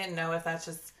games, and I didn't know if that's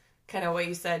just kind of what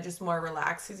you said, just more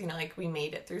relaxed because like we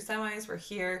made it through semis, we're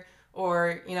here,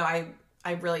 or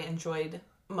I really enjoyed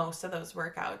most of those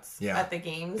workouts at the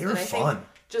games. They were fun. Think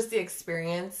just the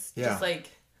experience, just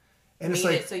like. And made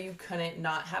it so you couldn't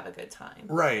not have a good time.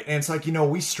 Right. And it's like, we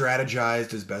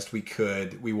strategized as best we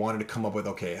could. We wanted to come up with,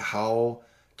 okay, how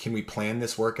can we plan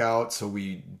this workout so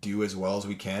we do as well as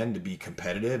we can to be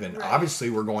competitive? And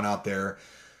obviously we're going out there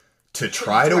to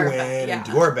try to win and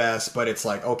do our best. But it's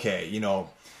like, okay,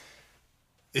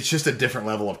 it's just a different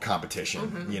level of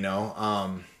competition,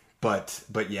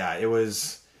 But yeah, it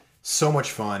was so much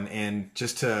fun, and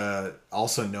just to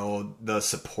also know the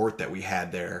support that we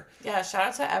had there. Yeah, shout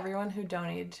out to everyone who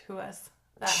donated to us.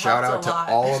 That shout out to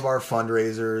all of our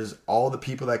fundraisers, all the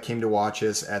people that came to watch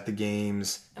us at the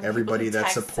games, and everybody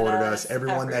that supported us,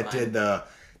 everyone that did the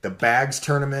bags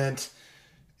tournament,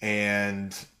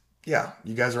 and yeah,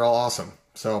 you guys are all awesome.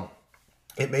 So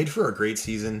it made for a great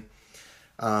season.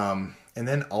 And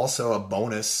then also a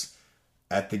bonus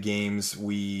at the games,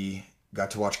 we got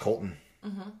to watch Colton.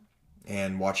 Mm-hmm.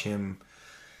 And watch him.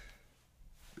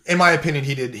 In my opinion,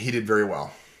 he did very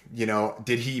well.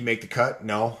 Did he make the cut?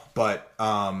 No, but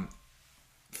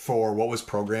for what was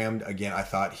programmed, again, I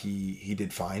thought he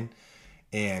did fine.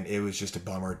 And it was just a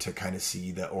bummer to kind of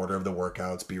see the order of the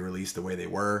workouts be released the way they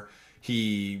were.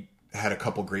 He had a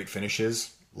couple great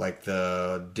finishes, like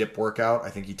the dip workout. I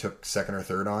think he took second or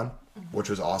third on, which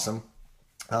was awesome.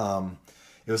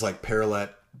 It was like parallel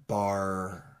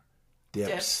bar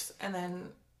dips, and then.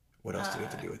 What else did you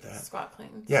have to do with that? Squat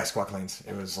cleans. Yeah, squat cleans.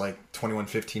 It was like 21,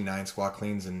 15, 9 squat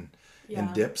cleans and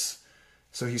dips.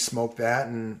 So he smoked that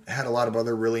and had a lot of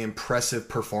other really impressive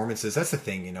performances. That's the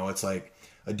thing, it's like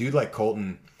a dude like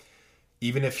Colton,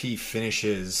 even if he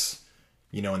finishes,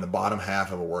 in the bottom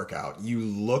half of a workout, you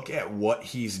look at what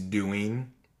he's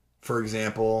doing. For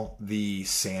example, the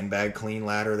sandbag clean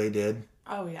ladder they did.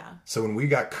 Oh, yeah. So when we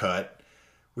got cut,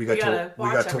 we got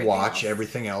to watch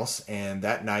everything else, and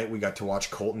that night we got to watch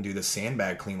Colton do the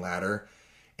sandbag clean ladder,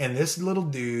 and this little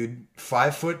dude,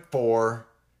 5'4",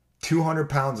 200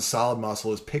 pounds of solid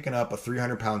muscle, is picking up a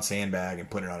 300-pound sandbag and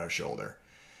putting it on his shoulder.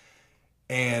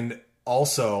 And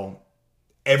also,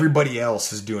 everybody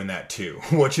else is doing that too,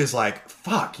 which is like,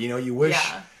 fuck, you wish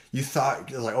you thought,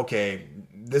 like, okay,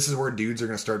 this is where dudes are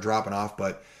going to start dropping off,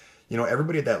 but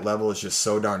everybody at that level is just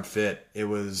so darn fit. It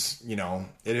was,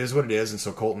 it is what it is. And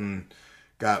so Colton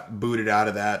got booted out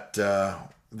of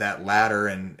that ladder.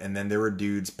 And then there were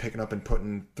dudes picking up and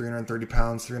putting 330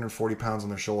 pounds, 340 pounds on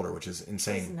their shoulder, which is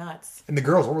insane. That's nuts. And the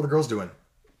girls, what were the girls doing?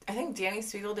 I think Danny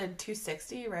Spiegel did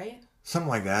 260, right? Something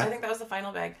like that. I think that was the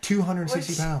final bag.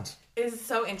 260 pounds. Is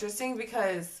so interesting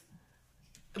because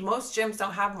most gyms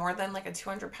don't have more than like a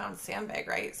 200-pound sandbag,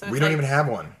 right? So we don't even have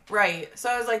one. Right.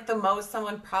 So it was like the most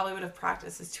someone probably would have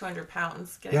practiced is 200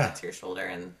 pounds getting it to your shoulder,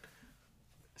 and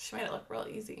she made it look real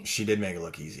easy. She did make it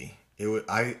look easy. It was,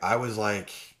 I was like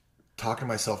talking to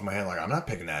myself in my head, like, I'm not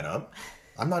picking that up.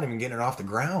 I'm not even getting it off the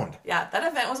ground. Yeah,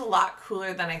 that event was a lot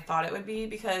cooler than I thought it would be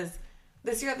because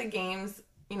this year at the games,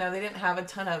 they didn't have a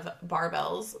ton of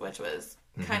barbells, which was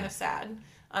kind of sad.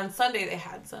 On Sunday they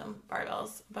had some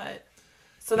barbells, but...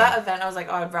 So that event, I was like,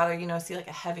 oh, I'd rather, see like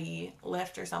a heavy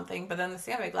lift or something. But then the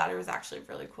sandbag ladder was actually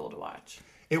really cool to watch.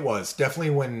 It was. Definitely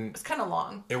when... It was kind of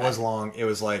long. It was long. It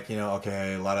was like,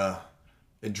 okay, a lot of...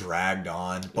 It dragged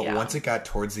on. But once it got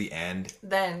towards the end...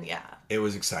 Then, it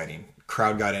was exciting.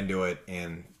 Crowd got into it.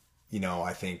 And,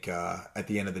 I think at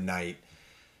the end of the night,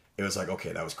 it was like,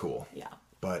 okay, that was cool. Yeah.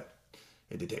 But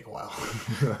it did take a while.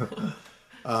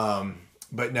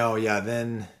 But no,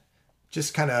 then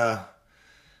just kind of...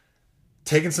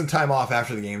 Taking some time off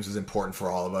after the games was important for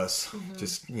all of us. Mm-hmm.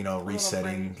 Just,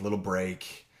 resetting, little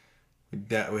break.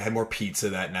 We had more pizza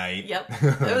that night. Yep.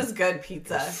 It was good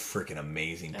pizza. Freaking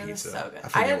amazing pizza. It was so good. I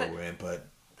forget where we went, but...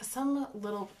 Some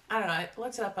little... I don't know. I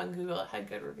looked it up on Google. It had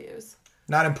good reviews.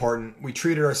 Not important. We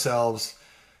treated ourselves,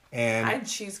 and... I had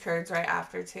cheese curds right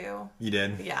after, too. You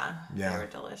did? Yeah. They were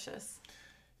delicious.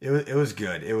 It was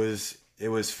good. It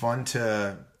was fun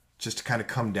to just kind of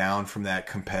come down from that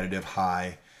competitive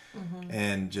high. Mm-hmm.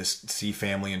 And just see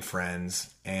family and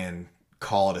friends and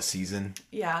call it a season.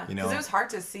 Yeah, because it was hard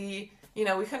to see. We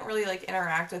couldn't really like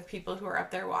interact with people who were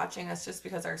up there watching us just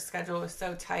because our schedule was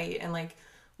so tight and like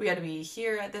we had to be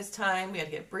here at this time. We had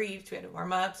to get briefed. We had to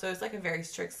warm up. So it was like a very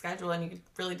strict schedule, and you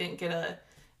really didn't get to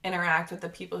interact with the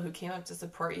people who came up to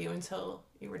support you until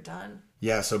you were done.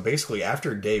 Yeah. So basically,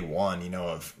 after day one,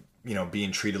 of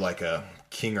being treated like a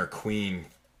king or queen,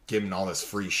 given all this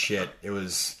free shit. It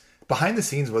was behind the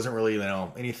scenes wasn't really,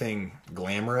 anything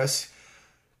glamorous.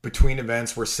 Between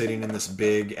events, we're sitting in this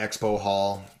big expo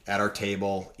hall at our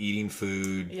table, eating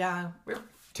food. Yeah.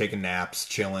 Taking naps,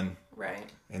 chilling. Right.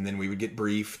 And then we would get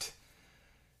briefed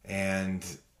and,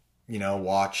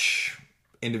 watch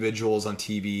individuals on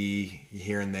TV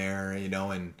here and there,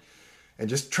 and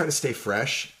just try to stay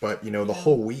fresh. But, the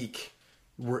whole week,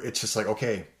 it's just like,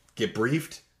 okay, get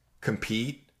briefed,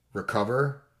 compete,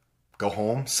 recover, go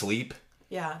home, sleep.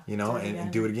 Yeah.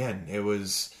 And do it again.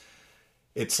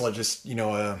 It's like just,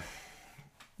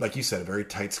 like you said, a very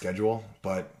tight schedule,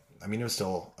 but I mean, it was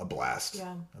still a blast.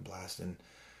 Yeah. A blast.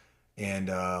 And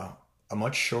a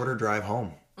much shorter drive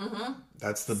home. Mm-hmm.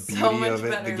 That's the beauty of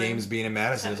it. The games being in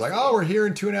Madison. It's like, oh, we're here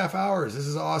in 2.5 hours. This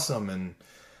is awesome. And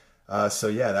so,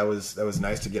 yeah, that was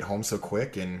nice to get home so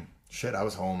quick. And shit, I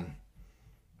was home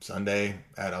Sunday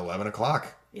at 11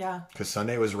 o'clock. Yeah. Because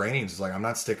Sunday was raining. So it's like, I'm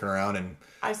not sticking around. And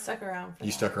I stuck around for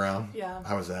you that. Stuck around? Yeah.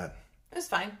 How was that? It was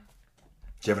fine.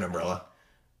 Did you have an umbrella?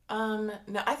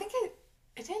 No, I think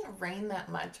it didn't rain that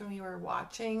much when we were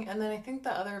watching, and then I think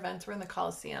the other events were in the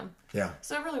Coliseum. Yeah.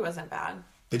 So it really wasn't bad.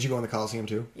 Did you go in the Coliseum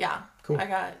too? Yeah. Cool. I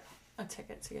got a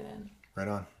ticket to get in. Right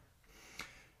on.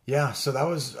 Yeah, so that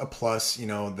was a plus,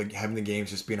 having the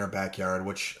games just be in our backyard,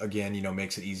 which again,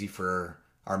 makes it easy for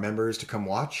our members to come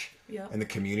watch. Yeah. And the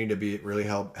community to be really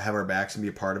have our backs and be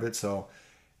a part of it. So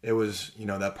it was,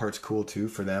 that part's cool too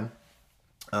for them.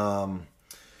 So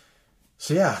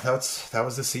yeah, that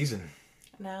was the season.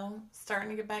 Now starting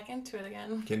to get back into it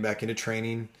again. Getting back into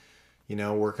training,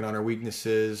 working on our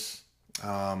weaknesses.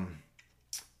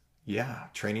 Yeah,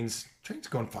 training's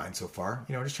going fine so far.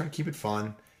 Just trying to keep it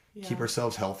fun, keep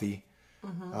ourselves healthy.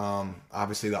 Mm-hmm.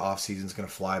 Obviously the off season's going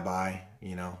to fly by.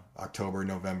 October,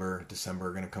 November, December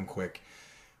are going to come quick.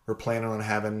 We're planning on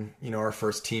having our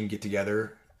first team get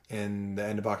together in the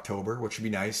end of October, which would be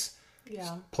nice. Yeah.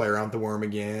 Just play around with the worm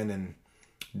again and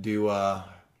do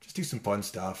some fun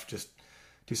stuff. Just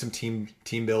do some team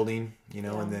building,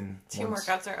 and then team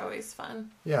workouts are always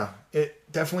fun. Yeah,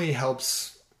 it definitely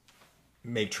helps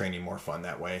make training more fun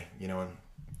that way,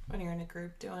 when you're in a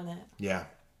group doing it. Yeah,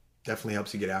 definitely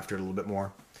helps you get after it a little bit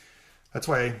more. That's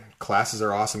why classes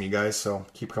are awesome, you guys. So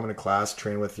keep coming to class,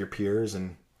 train with your peers,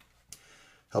 and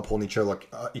help hold each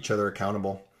other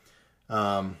accountable.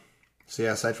 So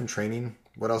yeah, aside from training,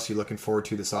 what else are you looking forward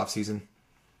to this off season?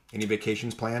 Any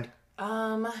vacations planned?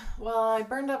 Well, I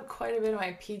burned up quite a bit of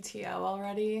my PTO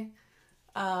already.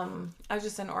 I was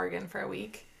just in Oregon for a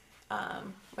week,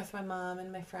 with my mom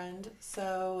and my friend.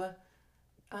 So,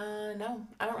 no,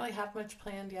 I don't really have much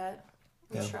planned yet.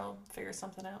 I'm sure I'll figure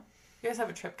something out. You guys have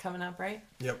a trip coming up, right?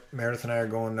 Yep. Meredith and I are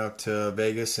going out to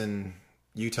Vegas and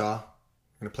Utah.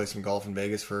 We're going to play some golf in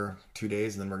Vegas for 2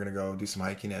 days, and then we're going to go do some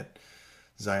hiking at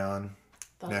Zion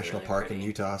National Park in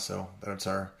Utah. So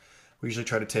we usually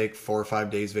try to take 4 or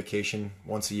 5 days vacation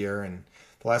once a year. And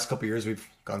the last couple of years we've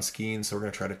gone skiing, so we're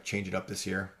going to try to change it up this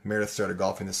year. Meredith started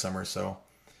golfing this summer, so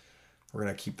we're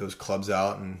going to keep those clubs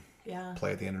out and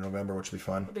play at the end of November, which will be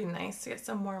fun. It'll be nice to get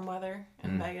some warm weather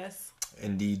in Vegas.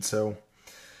 Indeed. So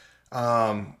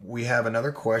we have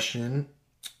another question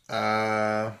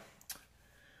that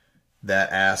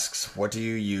asks, what do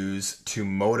you use to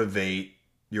motivate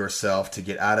yourself to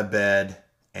get out of bed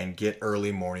and get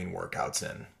early morning workouts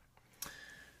in?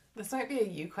 This might be a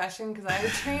you question because I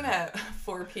train at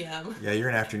 4 p.m. Yeah, you're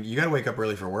an afternoon. You got to wake up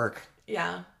early for work.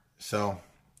 Yeah. So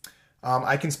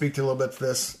I can speak to a little bit for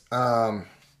this.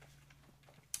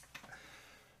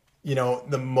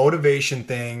 The motivation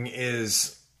thing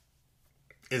is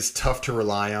tough to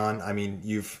rely on. I mean,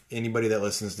 anybody that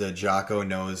listens to Jocko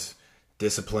knows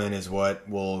discipline is what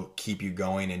will keep you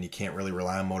going, and you can't really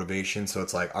rely on motivation. So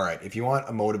it's like, all right, if you want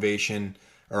a motivation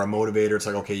or a motivator, it's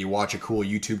like, okay, you watch a cool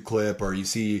YouTube clip or you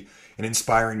see an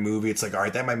inspiring movie. It's like, all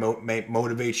right, that might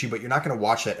motivate you, but you're not going to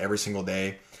watch that every single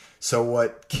day. So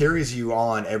what carries you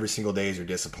on every single day is your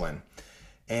discipline.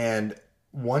 And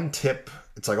one tip,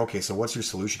 it's like, okay, so what's your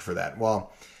solution for that?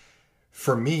 Well,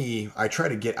 for me, I try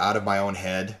to get out of my own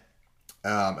head,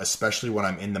 especially when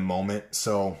I'm in the moment.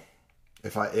 So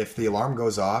if the alarm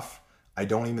goes off, I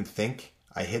don't even think.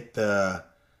 I hit the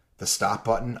stop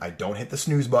button. I don't hit the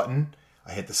snooze button.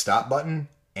 I hit the stop button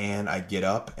and I get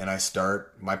up and I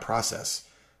start my process.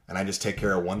 And I just take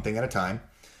care of one thing at a time.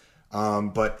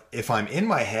 But if I'm in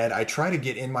my head, I try to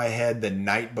get in my head the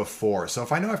night before. So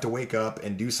if I know I have to wake up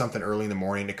and do something early in the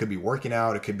morning, it could be working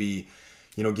out, it could be,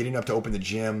 getting up to open the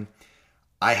gym.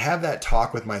 I have that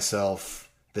talk with myself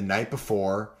the night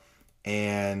before,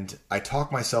 and I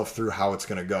talk myself through how it's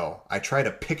going to go. I try to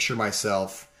picture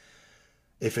myself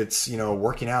if it's,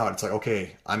 working out, it's like,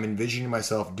 okay, I'm envisioning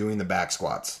myself doing the back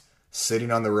squats,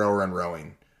 sitting on the rower and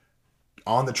rowing,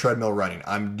 on the treadmill running.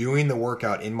 I'm doing the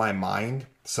workout in my mind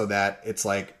so that it's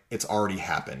like it's already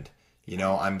happened.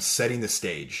 I'm setting the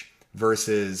stage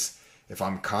versus if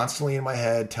I'm constantly in my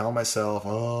head telling myself,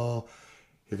 oh,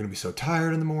 you're going to be so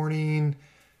tired in the morning.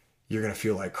 You're going to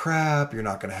feel like crap. You're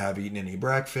not going to have eaten any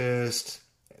breakfast.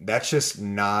 That's just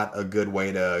not a good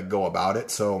way to go about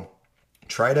it. So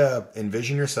try to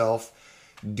envision yourself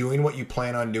doing what you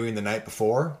plan on doing the night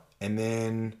before and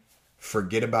then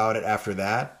forget about it after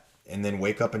that and then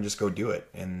wake up and just go do it.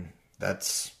 And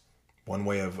that's one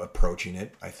way of approaching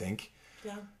it, I think.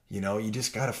 Yeah. You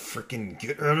just got to freaking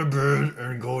get out of bed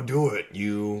and go do it.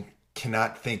 You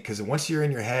cannot think, because once you're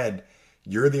in your head,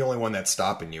 you're the only one that's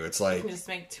stopping you. It's like... You just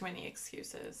make too many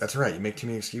excuses. That's right. You make too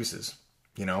many excuses.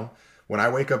 When I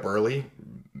wake up early,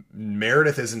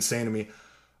 Meredith isn't saying to me,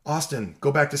 Austin,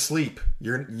 go back to sleep.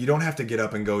 You don't have to get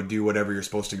up and go do whatever you're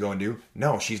supposed to go and do.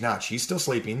 No, she's not. She's still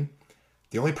sleeping.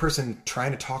 The only person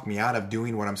trying to talk me out of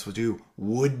doing what I'm supposed to do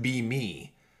would be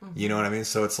me. Mm-hmm. You know what I mean?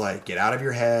 So it's like, get out of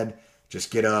your head,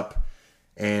 just get up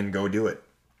and go do it.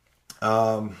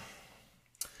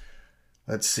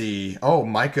 Let's see. Oh,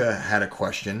 Micah had a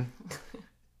question.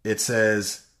 It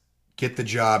says, get the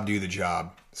job, do the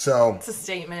job. So it's a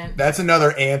statement. That's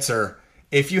another answer.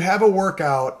 If you have a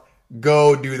workout,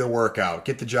 go do the workout.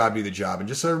 Get the job, do the job. And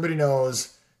just so everybody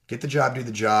knows, get the job, do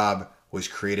the job was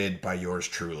created by yours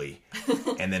truly.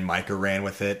 And then Micah ran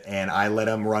with it and I let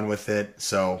him run with it.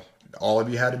 So all of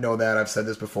you had to know that. I've said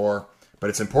this before, but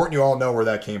it's important you all know where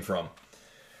that came from.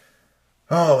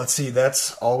 Oh, let's see.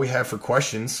 That's all we have for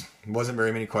questions. It wasn't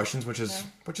very many questions, which is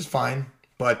fine.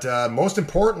 But most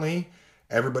importantly,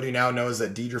 everybody now knows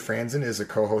that Deidre Franzen is a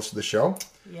co-host of the show.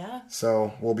 Yeah.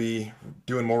 So we'll be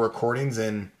doing more recordings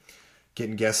and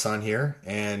getting guests on here.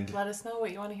 And let us know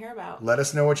what you want to hear about. Let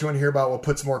us know what you want to hear about. We'll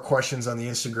put some more questions on the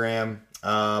Instagram.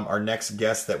 Our next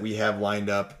guest that we have lined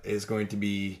up is going to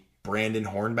be Brandon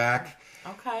Hornback.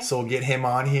 Okay. So we'll get him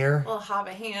on here. Little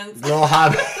hobbit hands. Little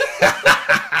hobbit.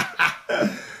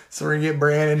 So we're going to get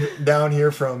Brandon down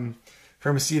here from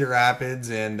Cedar Rapids.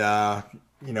 And, I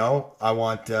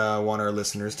want our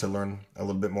listeners to learn a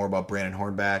little bit more about Brandon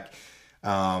Hornback.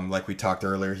 Like we talked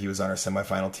earlier, he was on our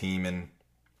semifinal team and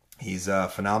he's a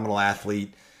phenomenal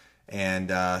athlete. And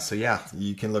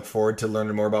you can look forward to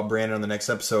learning more about Brandon on the next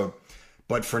episode.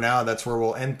 But for now, that's where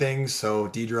we'll end things. So,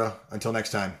 Deidre, until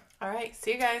next time. All right.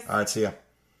 See you guys. All right. See ya.